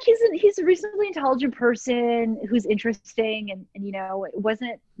wasn't like he's a reasonably intelligent person who's interesting, and it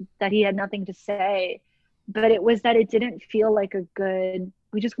wasn't that he had nothing to say, but it was that it didn't feel like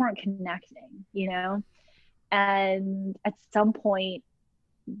we just weren't connecting, and at some point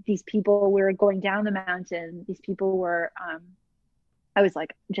these people were going down the mountain, these people were I was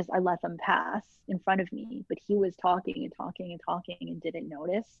like, I let them pass in front of me, but he was talking and talking and talking and didn't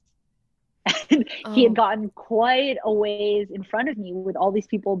notice. And he had gotten quite a ways in front of me with all these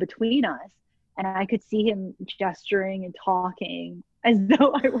people between us, and I could see him gesturing and talking as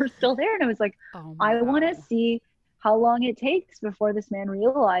though I were still there. And I was like, I want to see how long it takes before this man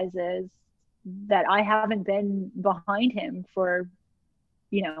realizes that I haven't been behind him for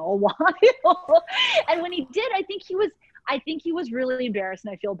a while. And when he did, I think he was really embarrassed,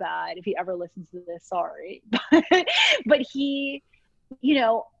 and I feel bad if he ever listens to this, sorry. But he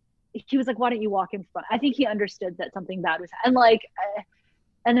was like, why don't you walk in front? I think he understood that something bad was,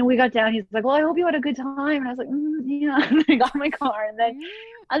 and then we got down, he's like, well, I hope you had a good time. And I was like, yeah. And I got in my car, and then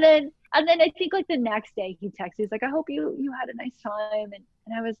I think like the next day he texted, he's like, I hope you had a nice time.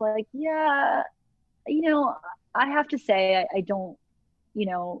 And I was like, yeah, I have to say, I don't,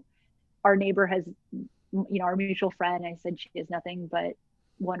 our neighbor has, our mutual friend, I said, she has nothing but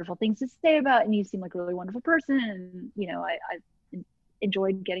wonderful things to say about, and you seem like a really wonderful person. And, I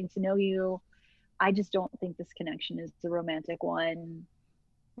enjoyed getting to know you. I just don't think this connection is the romantic one.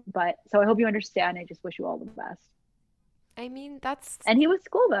 But so I hope you understand. I just wish you all the best. I mean, and he was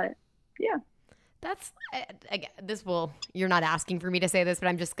cool about it. Yeah. That's, again, you're not asking for me to say this, but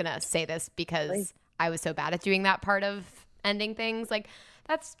I'm just going to say this because I was so bad at doing that part of ending things. Like,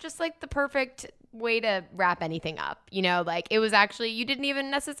 that's just like the perfect way to wrap anything up. Like, it was actually, you didn't even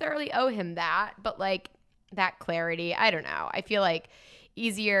necessarily owe him that, but like that clarity, I don't know. I feel like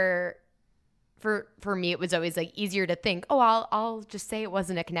easier for me, it was always like easier to think, I'll just say it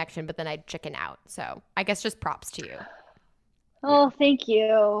wasn't a connection, but then I'd chicken out. So I guess just props to you. Oh, thank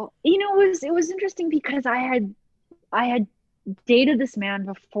you. It was interesting because I had dated this man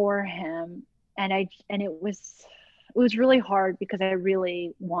before him, and it was really hard because I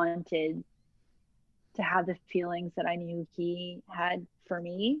really wanted to have the feelings that I knew he had for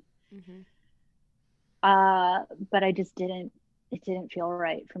me. Mm-hmm. But it didn't feel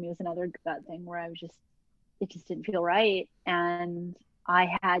right for me. It was another gut thing where it just didn't feel right. And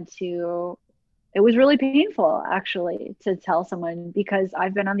it was really painful actually to tell someone, because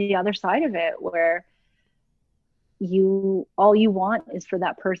I've been on the other side of it where all you want is for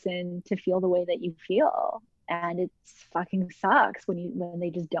that person to feel the way that you feel. And it fucking sucks when they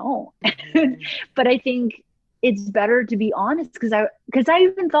just don't. But I think it's better to be honest, because I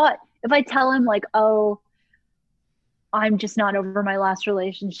even thought, if I tell him like, oh, I'm just not over my last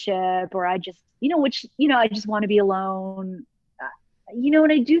relationship, or I just, I just want to be alone.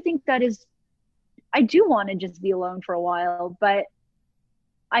 And I do think I do want to just be alone for a while, but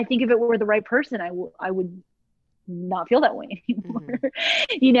I think if it were the right person, I would not feel that way anymore.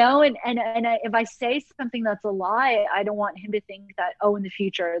 If I say something that's a lie, I don't want him to think that, oh, in the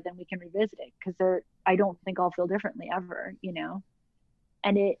future, then we can revisit it, because I don't think I'll feel differently ever,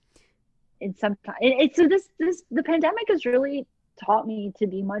 and the pandemic has really taught me to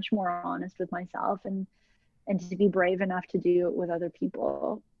be much more honest with myself and to be brave enough to do it with other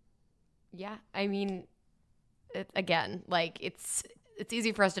people. Yeah. I mean, it's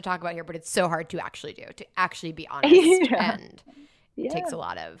easy for us to talk about here, but it's so hard to actually be honest. And it takes a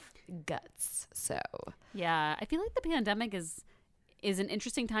lot of guts. So yeah, I feel like the pandemic is an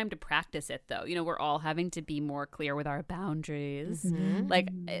interesting time to practice it, though. We're all having to be more clear with our boundaries. Mm-hmm.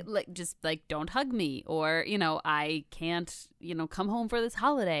 Like don't hug me, or I can't come home for this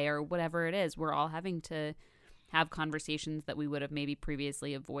holiday, or whatever it is. We're all having to have conversations that we would have maybe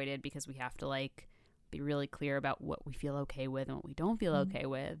previously avoided, because we have to be really clear about what we feel okay with and what we don't feel okay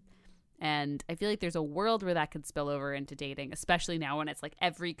with. And I feel like there's a world where that could spill over into dating, especially now when it's like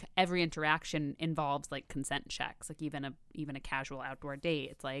every interaction involves consent checks, even a casual outdoor date.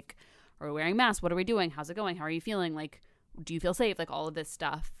 It's like, are we wearing masks? What are we doing? How's it going? How are you feeling? Do you feel safe? All of this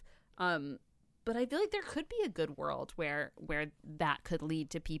stuff. But I feel like there could be a good world where that could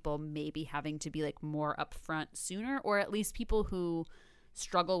lead to people maybe having to be more upfront sooner, or at least people who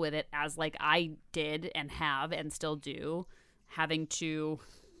struggle with it, as I did and have and still do, having to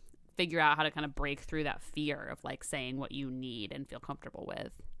figure out how to kind of break through that fear of saying what you need and feel comfortable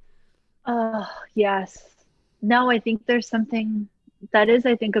with. Yes. No, I think there's something that is,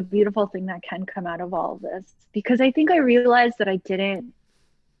 I think, a beautiful thing that can come out of all of this, because I think I realized that I didn't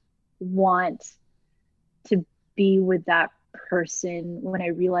want to be with that person when I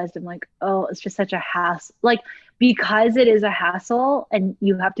realized I'm like, oh, it's just such a hassle. Because it is a hassle, and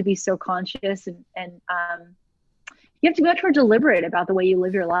you have to be so conscious and you have to be much more deliberate about the way you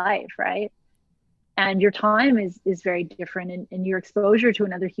live your life, right? And your time is very different, and your exposure to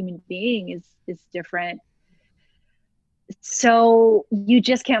another human being is different. So you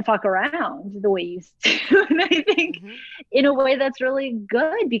just can't fuck around the way you used to. And I think in a way that's really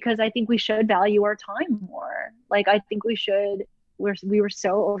good, because I think we should value our time more. I think we were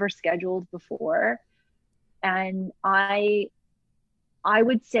so overscheduled before. And I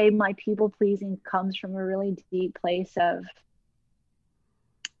would say my people pleasing comes from a really deep place of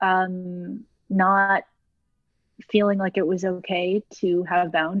not feeling like it was okay to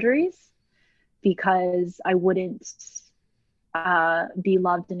have boundaries, because I wouldn't be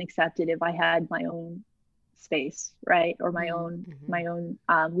loved and accepted if I had my own space, right? Or my own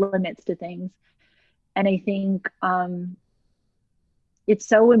limits to things. And I think it's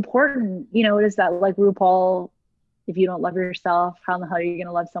so important, it is that RuPaul, if you don't love yourself, how in the hell are you going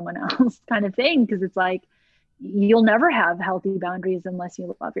to love someone else kind of thing? Because it's you'll never have healthy boundaries unless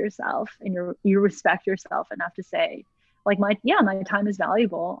you love yourself and you respect yourself enough to say my time is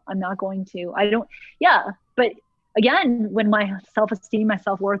valuable. I'm not going to, but again, when my self-esteem, my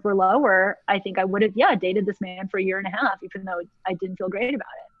self-worth were lower, I think I would have, dated this man for a year and a half, even though I didn't feel great about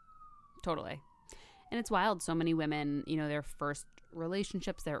it. Totally. And it's wild. So many women, their first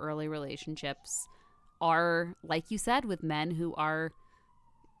relationships, their early relationships are, like you said, with men who are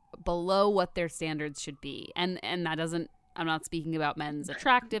below what their standards should be. And that doesn't, I'm not speaking about men's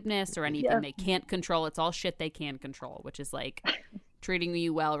attractiveness or anything they can't control. It's all shit they can control, which is treating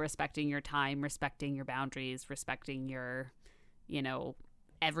you well, respecting your time, respecting your boundaries, respecting your,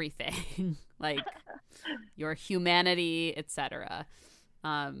 everything, your humanity, etc.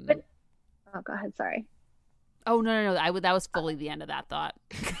 Go ahead. Sorry. Oh, no. That was fully the end of that thought.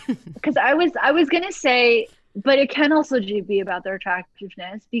 Because I was going to say, but it can also be about their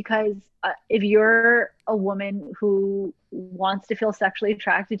attractiveness, because if you're a woman who wants to feel sexually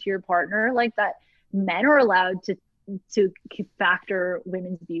attracted to your partner, that men are allowed to factor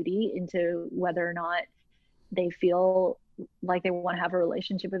women's beauty into whether or not they feel like they want to have a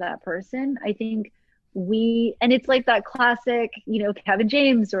relationship with that person. I think and it's like that classic, Kevin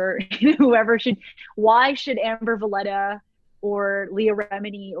James or whoever why should Amber Valletta or Leah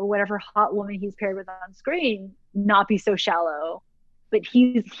Remini or whatever hot woman he's paired with on screen not be so shallow? But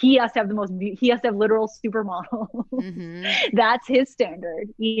he has to have he has to have literal supermodel. Mm-hmm. That's his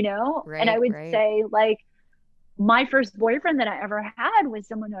standard, Right, and I would right. say, like, my first boyfriend that I ever had was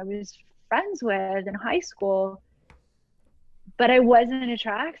someone I was friends with in high school, but I wasn't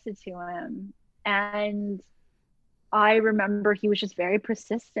attracted to him. And I remember he was just very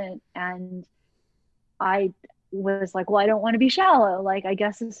persistent, and I was like, well, I don't want to be shallow. Like, I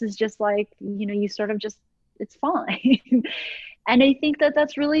guess this is just like, you sort of just, it's fine. And I think that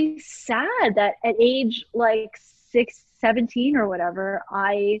that's really sad that at age like 17 or whatever,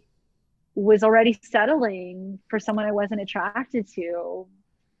 I was already settling for someone I wasn't attracted to.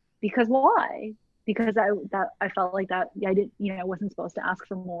 Because why? Because I felt like that I didn't, I wasn't supposed to ask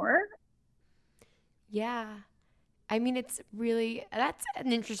for more. Yeah. I mean, that's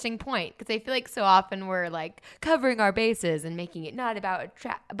an interesting point, because I feel like so often we're like covering our bases and making it not about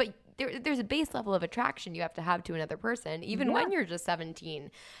but there's a base level of attraction you have to have to another person, even when you're just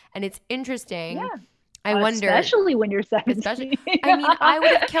 17. And it's interesting. Yeah. I wonder, especially when you're 17. I mean, I would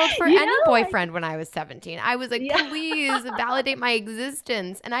have killed for any boyfriend when I was 17. I was like, please validate my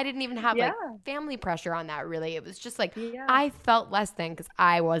existence. And I didn't even have like family pressure on that, really. It was just like, I felt less than because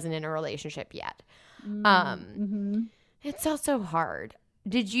I wasn't in a relationship yet. It's also hard.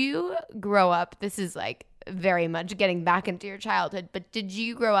 Did you grow up, this is like very much getting back into your childhood, but did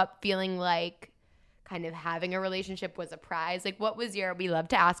you grow up feeling like kind of having a relationship was a prize? Like, we love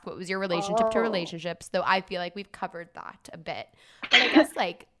to ask, what was your relationship to relationships? Though I feel like we've covered that a bit. But I guess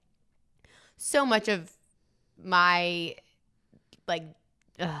like so much of my, like,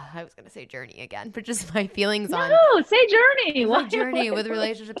 I was going to say journey again, but just my feelings on. No, say journey. My journey with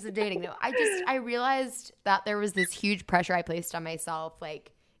relationships and dating. No, I realized that there was this huge pressure I placed on myself,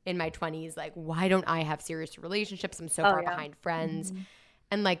 like in my 20s, like, why don't I have serious relationships? I'm so far behind friends. Mm-hmm.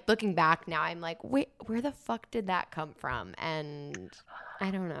 And like looking back now, I'm like, wait, where the fuck did that come from? And I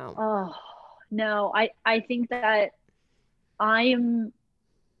don't know. Oh, no, I think that I'm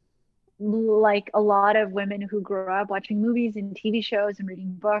like a lot of women who grew up watching movies and TV shows and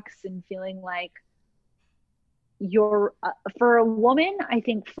reading books and feeling like for a woman, I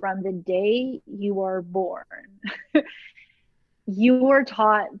think from the day you are born, you are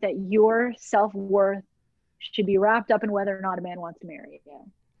taught that your self-worth should be wrapped up in whether or not a man wants to marry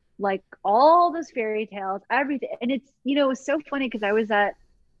you. Like all those fairy tales, everything. And it's, it was so funny because I was at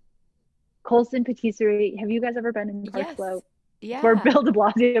Colston Patisserie. Have you guys ever been in Park Slope? Yeah. Where Bill de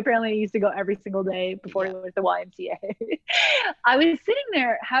Blasio apparently used to go every single day before he went to the YMCA. I was sitting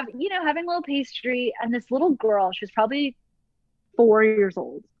there having a little pastry, and this little girl, she was probably 4 years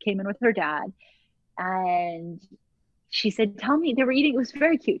old, came in with her dad, and she said, tell me, they were eating, it was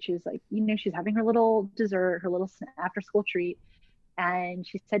very cute. She was like, she's having her little dessert, her little after school treat. And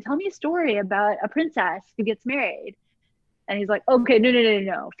she said, tell me a story about a princess who gets married. And he's like, okay,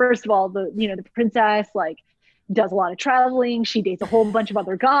 no. First of all, the princess like does a lot of traveling. She dates a whole bunch of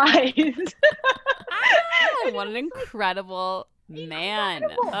other guys. What an incredible man.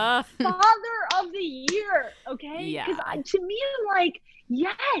 Father of the year. Okay. Yeah. Because to me, I'm like,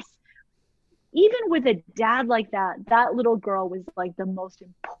 yes. Even with a dad like that little girl was like the most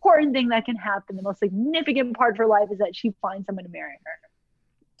important thing that can happen. The most significant part of her life is that she finds someone to marry her.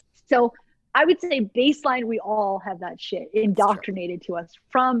 So I would say baseline, we all have that shit indoctrinated to us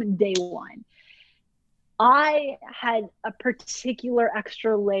from day one. I had a particular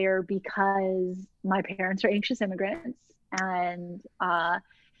extra layer because my parents are anxious immigrants, and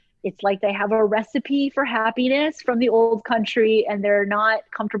it's like they have a recipe for happiness from the old country, and they're not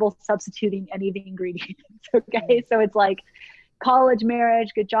comfortable substituting any of the ingredients. Okay. So it's like college, marriage,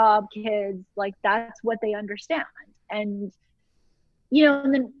 good job, kids, like that's what they understand. And,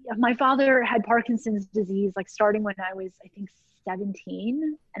 and then my father had Parkinson's disease, like starting when I was, I think,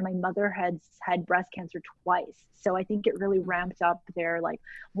 17, and my mother had breast cancer twice. So I think it really ramped up their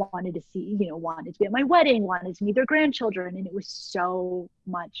wanted to be at my wedding, wanted to meet their grandchildren. And it was so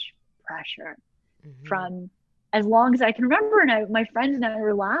much pressure from as long as I can remember. And my friends and I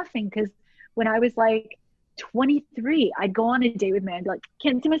were laughing because when I was like 23, I'd go on a date with a man and be like,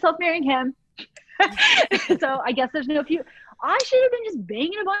 can't see myself marrying him. So I guess there's no future. I should have been just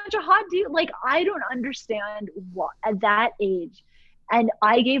banging a bunch of hot dudes. Like, I don't understand what at that age. And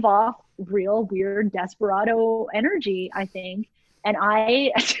I gave off real weird desperado energy, I think. And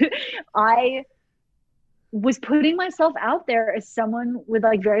I was putting myself out there as someone with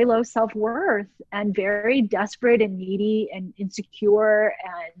very low self-worth and very desperate and needy and insecure.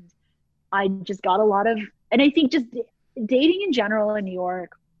 And I just got a lot of, and I think just dating in general in New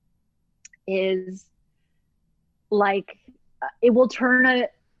York is like, it will turn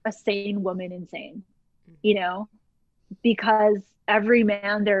a sane woman insane, you know, because every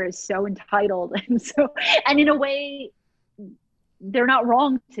man there is so entitled, and in a way they're not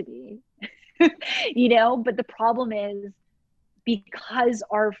wrong to be, you know, but the problem is because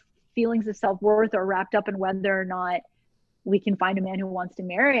our feelings of self-worth are wrapped up in whether or not we can find a man who wants to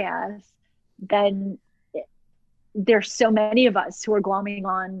marry us, then there's so many of us who are glomming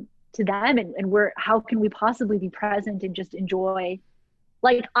on to them, and how can we possibly be present and just enjoy?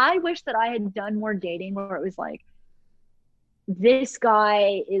 Like, I wish that I had done more dating where it was like, this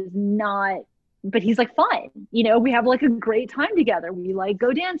guy is not, but he's like fun, you know, we have like a great time together, we like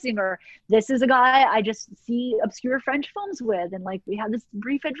go dancing, or this is a guy I just see obscure French films with, and like we have this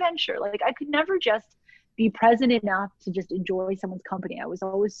brief adventure. Like, I could never just be present enough to just enjoy someone's company. I was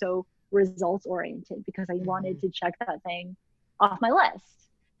always so results oriented because I wanted to check that thing off my list.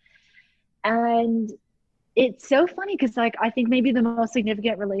 And it's so funny because like I think maybe the most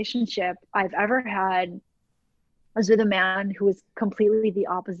significant relationship I've ever had was with a man who was completely the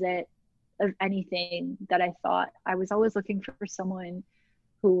opposite of anything that I thought. I was always looking for someone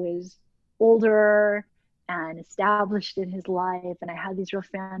who was older and established in his life, and I had these real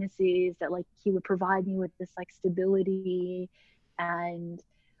fantasies that like he would provide me with this like stability, and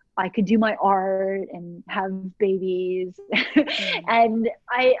I could do my art and have babies. And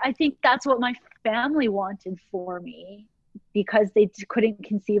I think that's what my family wanted for me, because they couldn't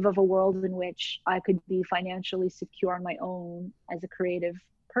conceive of a world in which I could be financially secure on my own as a creative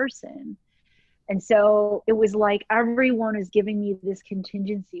person. And so it was like everyone was giving me this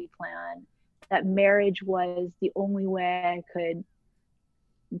contingency plan that marriage was the only way I could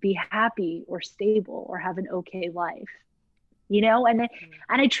be happy or stable or have an okay life, you know? And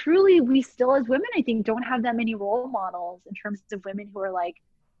I truly, we still as women, I think, don't have that many role models in terms of women who are like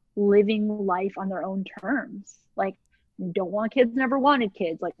living life on their own terms. Like, don't want kids, never wanted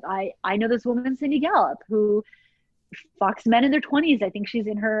kids. Like I know this woman, Cindy Gallup, who fucks men in their 20s. I think she's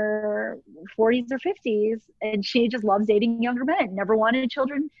in her 40s or 50s, and she just loves dating younger men, never wanted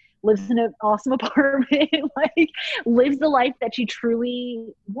children, lives in an awesome apartment, like lives the life that she truly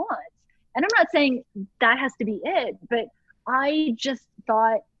wants. And I'm not saying that has to be it, but I just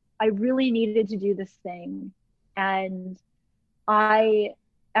thought I really needed to do this thing. And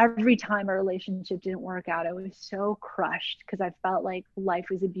every time a relationship didn't work out, I was so crushed because I felt like life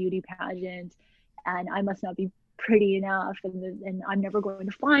was a beauty pageant and I must not be pretty enough, and I'm never going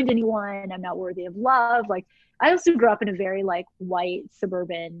to find anyone, I'm not worthy of love. Like, I also grew up in a very like white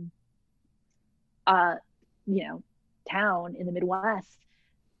suburban you know, town in the Midwest.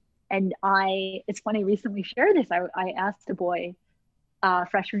 And it's funny, recently shared this, I asked a boy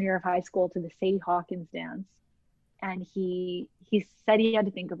freshman year of high school to the Sadie Hawkins dance, and he said he had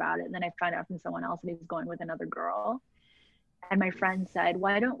to think about it, and then I found out from someone else that he was going with another girl. And my friend said,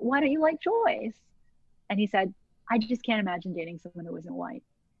 why don't you like Joyce? And he said, I just can't imagine dating someone who isn't white.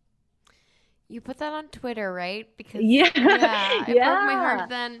 You put that on Twitter, right? Because yeah, it broke my heart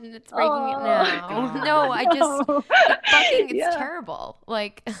then, and it's breaking it now. God. No, it's terrible.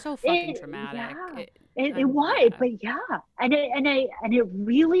 Like, so fucking traumatic. Yeah. It was, but yeah, and it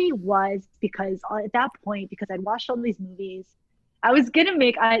really was, because at that point, because I'd watched all these movies, I was gonna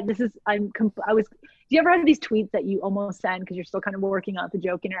make. Do you ever have these tweets that you almost send because you're still kind of working out the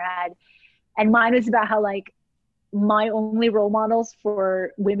joke in your head? And mine was about how like my only role models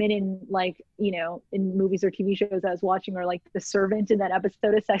for women in like, you know, in movies or TV shows I was watching are like the servant in that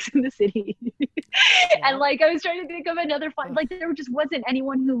episode of Sex and the City. And like I was trying to think of another fun, like there just wasn't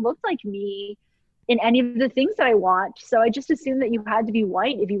anyone who looked like me in any of the things that I watched. So I just assumed that you had to be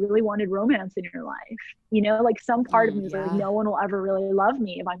white if you really wanted romance in your life. You know, like some part of me was like, no one will ever really love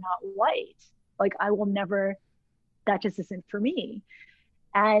me if I'm not white. Like I will never, that just isn't for me.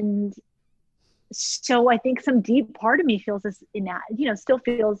 And so I think some deep part of me feels this, you know, still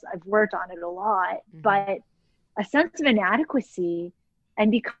feels, I've worked on it a lot, but a sense of inadequacy.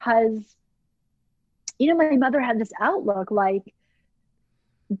 And because, you know, my mother had this outlook, like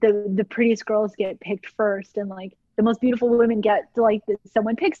the prettiest girls get picked first, and like the most beautiful women get to like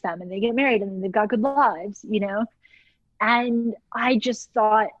someone picks them and they get married and they've got good lives, you know? And I just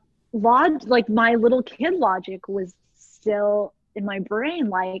thought like my little kid logic was still in my brain,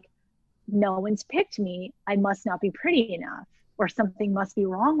 like, no one's picked me, I must not be pretty enough, or something must be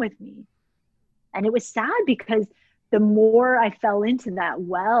wrong with me. And it was sad because the more I fell into that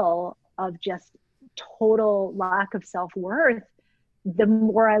well of just total lack of self-worth, the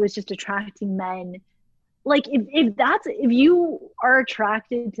more I was just attracting men like if you are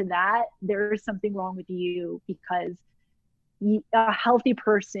attracted to that, there is something wrong with you, because a healthy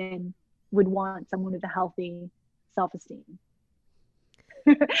person would want someone with a healthy self-esteem.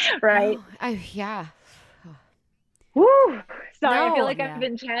 Right? Yeah. Woo! Sorry, I No, feel like yeah. I've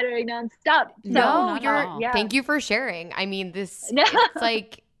been chattering nonstop. No, yeah. thank you for sharing. I mean, this,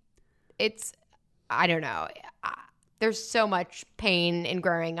 I don't know. There's so much pain in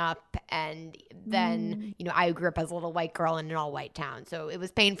growing up. And then, I grew up as a little white girl in an all white town. So it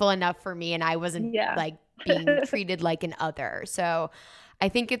was painful enough for me, and I wasn't like being treated like an other. So I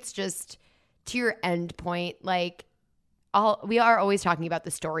think it's just, to your end point, like, we are always talking about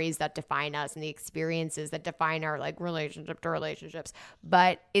the stories that define us and the experiences that define our like relationship to relationships.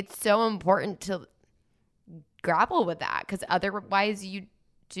 But it's so important to grapple with that, because otherwise you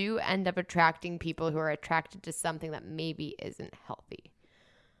do end up attracting people who are attracted to something that maybe isn't healthy.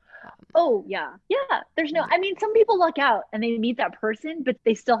 Oh, yeah. Yeah. There's I mean, some people luck out and they meet that person, but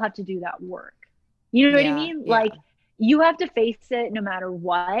they still have to do that work. You know what I mean? Yeah. Like, you have to face it no matter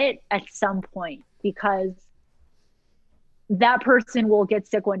what at some point, because that person will get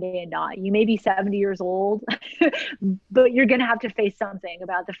sick one day and die. You may be 70 years old, but you're going to have to face something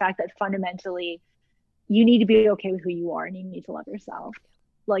about the fact that fundamentally you need to be okay with who you are and you need to love yourself.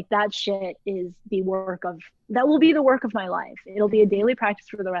 Like, that shit is that will be the work of my life. It'll be a daily practice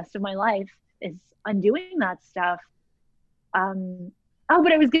for the rest of my life, is undoing that stuff. But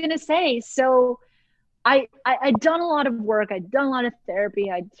I was going to say, so I'd done a lot of work. I'd done a lot of therapy.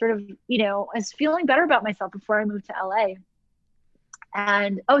 I'd sort of, I was feeling better about myself before I moved to LA.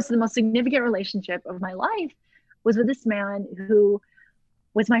 And so the most significant relationship of my life was with this man who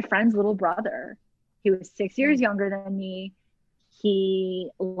was my friend's little brother. He was 6 years younger than me. He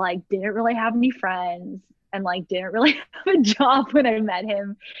like didn't really have any friends, and like didn't really have a job when I met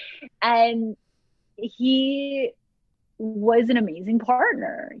him. And he was an amazing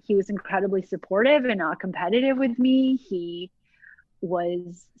partner. He was incredibly supportive and not competitive with me. He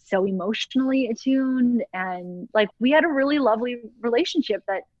was so emotionally attuned, and like we had a really lovely relationship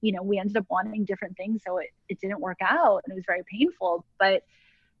that, we ended up wanting different things, so it didn't work out, and it was very painful. But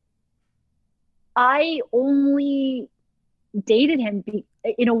I only dated him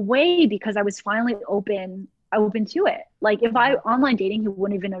in a way because I was finally open to it. Like, if I online dating, he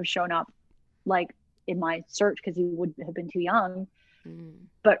wouldn't even have shown up like in my search, because he would have been too young.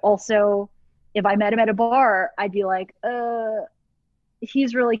 But also, if I met him at a bar, I'd be like,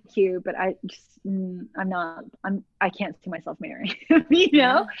 he's really cute, but I can't see myself marrying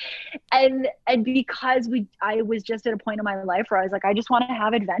him, And because I was just at a point in my life where I was like, I just want to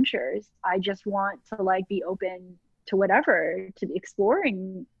have adventures. I just want to like be open to whatever, to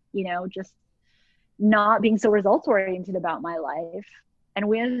exploring, just not being so results oriented about my life. And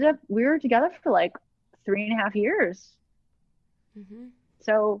we were together for like 3.5 years.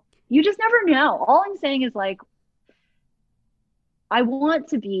 So you just never know. All I'm saying is, like, I want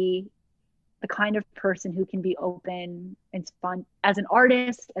to be the kind of person who can be open and fun as an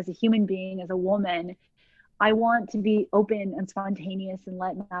artist, as a human being, as a woman. I want to be open and spontaneous and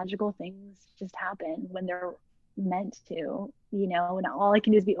let magical things just happen when they're meant to, and all I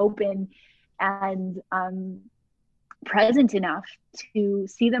can do is be open and present enough to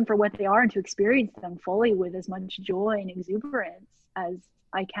see them for what they are and to experience them fully with as much joy and exuberance as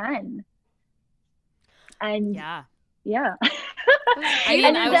I can. And yeah. I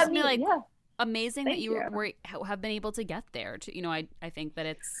mean, I was like, amazing that you have been able to get there. I think that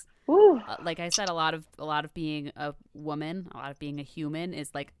it's like I said, a lot of being a woman, a lot of being a human is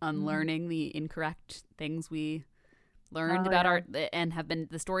like unlearning the incorrect things we learned about and have been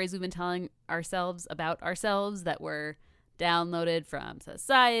the stories we've been telling ourselves about ourselves that were downloaded from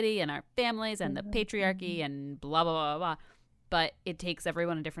society and our families and the patriarchy and blah blah blah blah. But it takes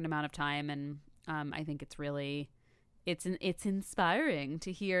everyone a different amount of time, and I think it's really it's inspiring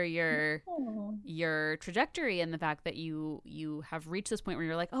to hear your trajectory and the fact that you have reached this point where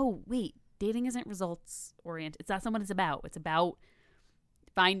you're like, oh wait, dating isn't results oriented. It's not what it's about. It's about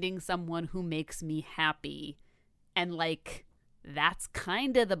finding someone who makes me happy, and like that's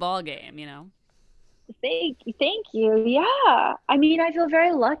kind of the ball game, Thank you. Yeah, I mean, I feel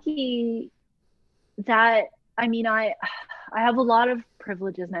very lucky that I have a lot of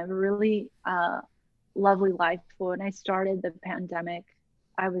privileges, and I have a really lovely life. When I started the pandemic,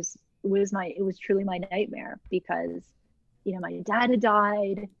 it was truly my nightmare, because my dad had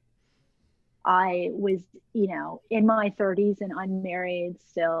died. I was in my 30s and unmarried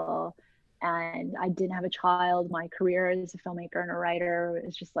still, and I didn't have a child. My career as a filmmaker and a writer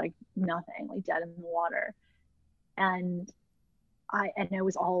is just like nothing, like dead in the water. And I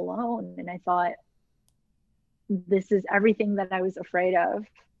was all alone, and I thought, this is everything that I was afraid of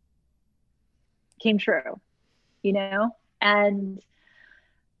came true, you know? And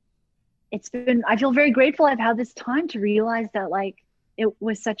I feel very grateful I've had this time to realize that like it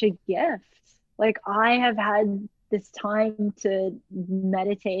was such a gift. Like I have had this time to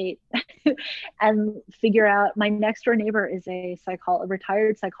meditate and figure out. My next door neighbor is a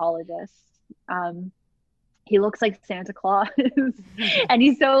retired psychologist. He looks like Santa Claus and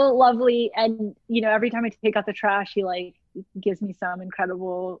he's so lovely. And, you know, every time I take out the trash, he like gives me some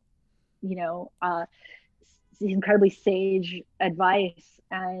incredible, you know, incredibly sage advice.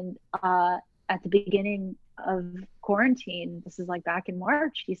 And at the beginning of quarantine, this is like back in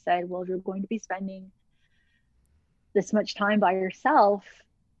March, he said, well, if you're going to be spending this much time by yourself,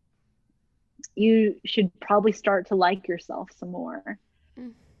 you should probably start to like yourself some more.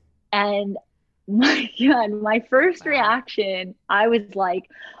 And my first reaction, I was like,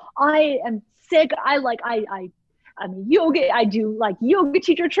 I am sick. I'm yoga. I do like yoga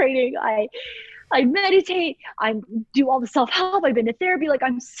teacher training. I meditate. I do all the self-help. I've been to therapy. Like,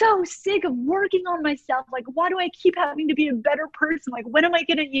 I'm so sick of working on myself. Like, why do I keep having to be a better person? Like, when am I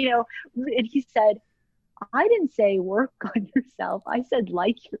gonna, you know? And he said, I didn't say work on yourself. I said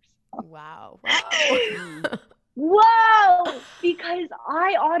like yourself. Wow. Whoa! Because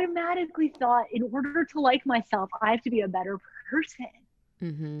I automatically thought, in order to like myself, I have to be a better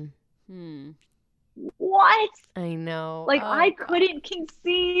person. What? I know. Like, I couldn't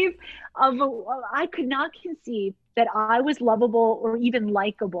conceive of I could not conceive that I was lovable or even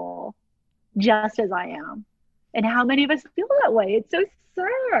likable just as I am. And how many of us feel that way? It's so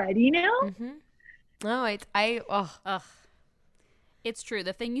sad, you know? No, it's true.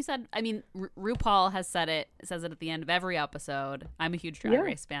 The thing you said, I mean, RuPaul says it at the end of every episode. I'm a huge Drag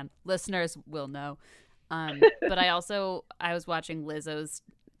Race fan. Listeners will know. But I was watching Lizzo's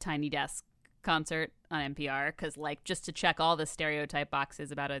Tiny Desk concert on NPR because, like, just to check all the stereotype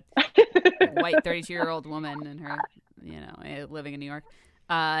boxes about a white 32-year-old woman and her, you know, living in New York.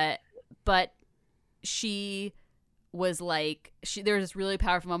 But she was like, there was this really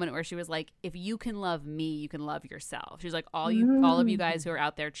powerful moment where she was like, if you can love me, you can love yourself. She was like, all of you guys who are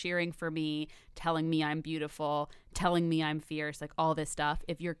out there cheering for me, telling me I'm beautiful, telling me I'm fierce, like all this stuff,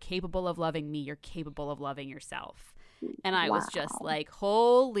 if you're capable of loving me, you're capable of loving yourself. And I was just like,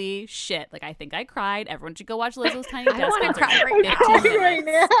 holy shit. Like, I think I cried. Everyone should go watch Lizzo's Tiny Desk. I want to cry right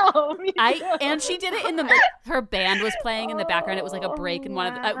now. And she did it her band was playing in the background. It was like a break in one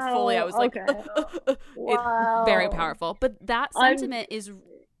of I was like, wow. Very powerful. But that sentiment is,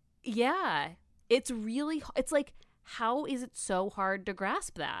 it's like, how is it so hard to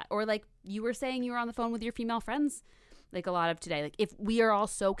grasp that? Or like you were saying, you were on the phone with your female friends like a lot of today. Like, if we are all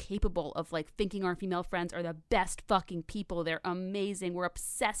so capable of like thinking our female friends are the best fucking people, they're amazing, we're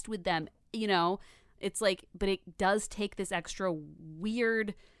obsessed with them, you know, it's like, but it does take this extra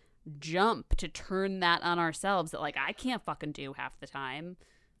weird jump to turn that on ourselves that like I can't fucking do half the time.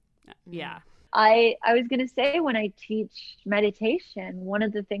 Yeah. I was going to say, when I teach meditation, one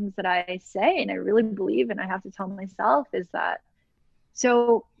of the things that I say, and I really believe, and I have to tell myself, is that,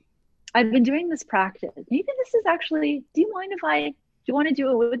 so I've been doing this practice. Maybe this is actually, do you mind if do you want to do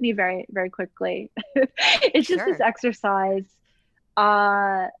it with me very, very quickly? It's just this exercise.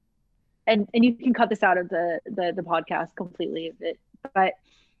 And you can cut this out of the podcast completely. But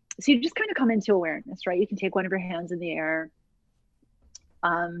so you just kind of come into awareness, right? You can take one of your hands in the air,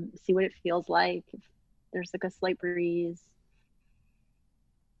 see what it feels like. If there's like a slight breeze,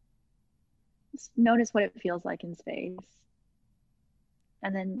 just notice what it feels like in space.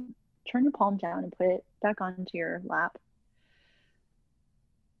 And then turn your palm down and put it back onto your lap.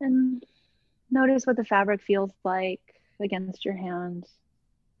 And notice what the fabric feels like against your hand.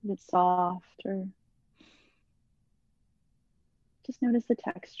 If it's soft, or just notice the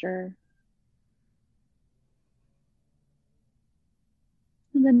texture.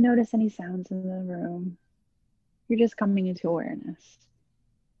 And then notice any sounds in the room. You're just coming into awareness.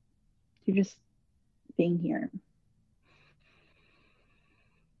 You're just being here.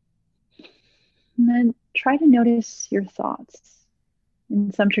 And then try to notice your thoughts.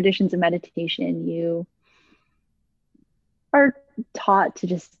 In some traditions of meditation, you are taught to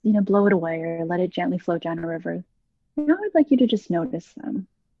just, blow it away or let it gently float down a river. Now I'd like you to just notice them.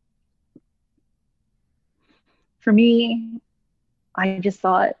 For me, I just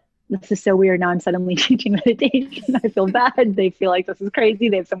thought, this is so weird. Now I'm suddenly teaching meditation. I feel bad. They feel like this is crazy.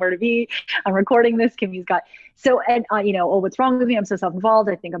 They have somewhere to be. I'm recording this. Kimmy's got, what's wrong with me? I'm so self-involved.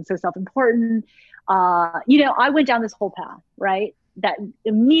 I think I'm so self-important. I went down this whole path, right? That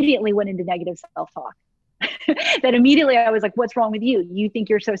immediately went into negative self-talk. That immediately I was like, what's wrong with you? You think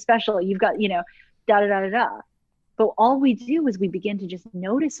you're so special. You've got, da, da, da, da, da. But all we do is we begin to just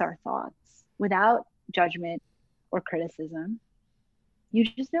notice our thoughts without judgment or criticism. You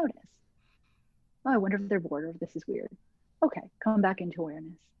just notice. Oh, I wonder if they're bored or if this is weird. Okay, come back into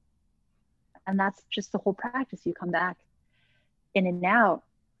awareness. And that's just the whole practice. You come back in and out.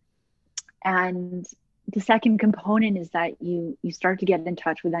 And the second component is that you start to get in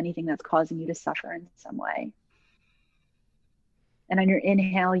touch with anything that's causing you to suffer in some way. And on your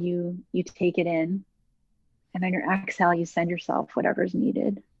inhale, you take it in. And on your exhale, you send yourself whatever's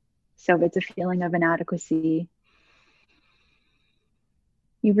needed. So if it's a feeling of inadequacy,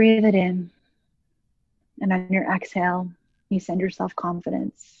 you breathe it in. And on your exhale, you send yourself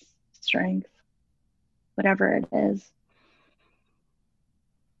confidence, strength, whatever it is.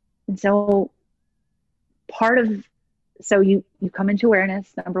 And so you come into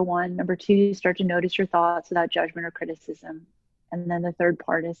awareness, number one. Number two, you start to notice your thoughts without judgment or criticism. And then the third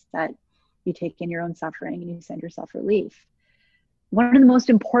part is that you take in your own suffering and you send yourself relief. One of the most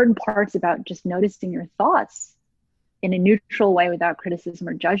important parts about just noticing your thoughts in a neutral way without criticism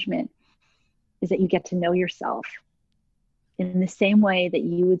or judgment is that you get to know yourself in the same way that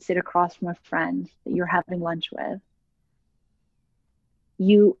you would sit across from a friend that you're having lunch with.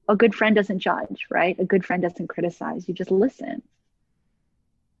 A good friend doesn't judge, right? A good friend doesn't criticize. You just listen.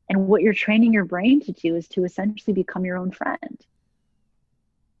 And what you're training your brain to do is to essentially become your own friend.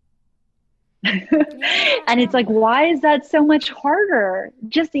 And it's like, why is that so much harder?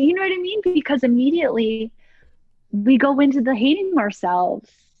 Just, you know what I mean? Because immediately we go into the hating ourselves.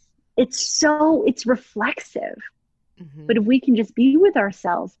 It's reflexive. Mm-hmm. But if we can just be with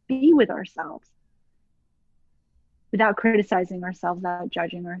ourselves without criticizing ourselves, without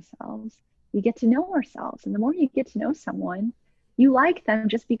judging ourselves, we get to know ourselves. And the more you get to know someone, you like them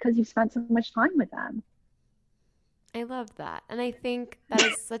just because you've spent so much time with them. I love that. And I think that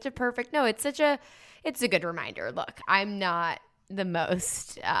is such a perfect, it's a good reminder. Look, I'm not the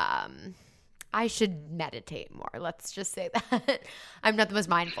most, I should meditate more. Let's just say that. I'm not the most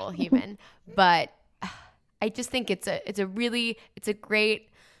mindful human, but I just think it's a great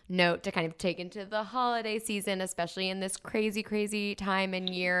note to kind of take into the holiday season, especially in this crazy, crazy time and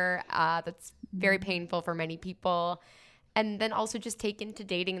year that's very painful for many people. And then also just take into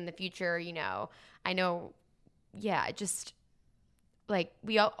dating in the future. I know, just like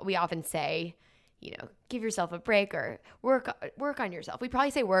we often say, give yourself a break or work on yourself. We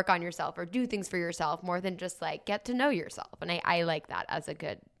probably say work on yourself or do things for yourself more than just like get to know yourself. And I like that as a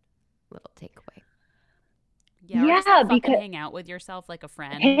good little takeaway. Yeah, because hang out with yourself like a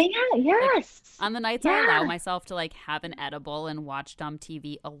friend. Hang out, yes. Like, on the nights I allow myself to like have an edible and watch dumb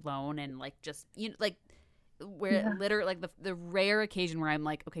TV alone and like just literally like the rare occasion where I'm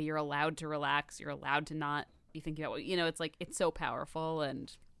like, okay, you're allowed to relax, you're allowed to not be thinking about it's like it's so powerful.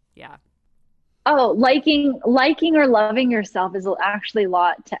 And oh, liking or loving yourself is actually a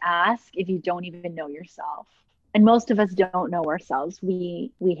lot to ask if you don't even know yourself. And most of us don't know ourselves.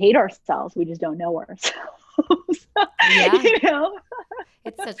 We hate ourselves. We just don't know ourselves. Yeah.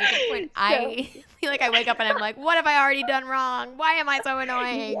 It's such a good point. I feel like I wake up and I'm like, what have I already done wrong? Why am I so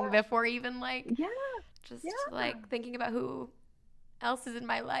annoying? Before even like thinking about who else is in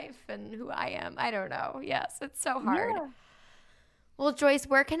my life and who I am. I don't know. Yes, it's so hard. Yeah. Well, Joyce,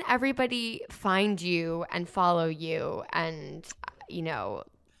 where can everybody find you and follow you and,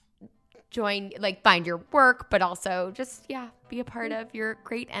 find your work, but also just, be a part of your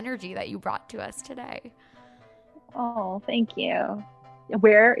great energy that you brought to us today? Oh, thank you.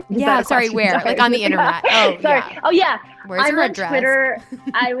 Where? Where? Sorry. Like on the internet. Oh, sorry. Yeah. Oh, yeah. Where's your address? Twitter.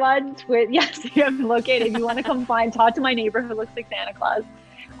 I'm on Twitter. Yes, I'm located. If you want to come talk to my neighbor who looks like Santa Claus.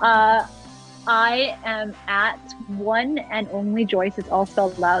 I am at One and Only Joyce. It's all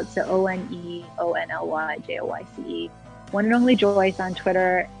spelled out. So ONEONLYJOYCE. One and Only Joyce on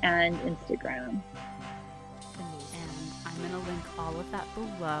Twitter and Instagram. And I'm going to link all of that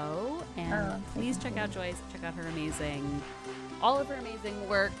below. And please check out Joyce. Check out all of her amazing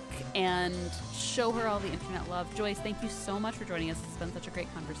work, and show her all the internet love. Joyce, thank you so much for joining us. It's been such a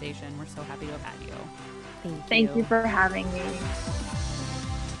great conversation. We're so happy to have had you. Thank you for having me.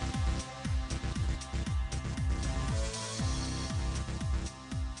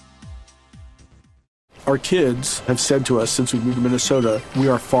 Our kids have said to us since we moved to Minnesota, we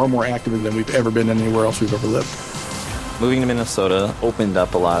are far more active than we've ever been anywhere else we've ever lived. Moving to Minnesota opened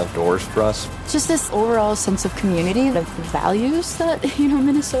up a lot of doors for us. Just this overall sense of community, of the values that,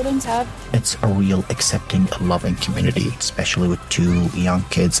 Minnesotans have. It's a real accepting, loving community, especially with 2 young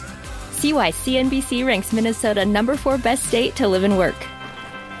kids. See why CNBC ranks Minnesota number 4 best state to live and work.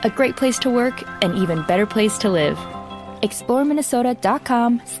 A great place to work, an even better place to live.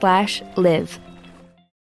 ExploreMinnesota.com/live.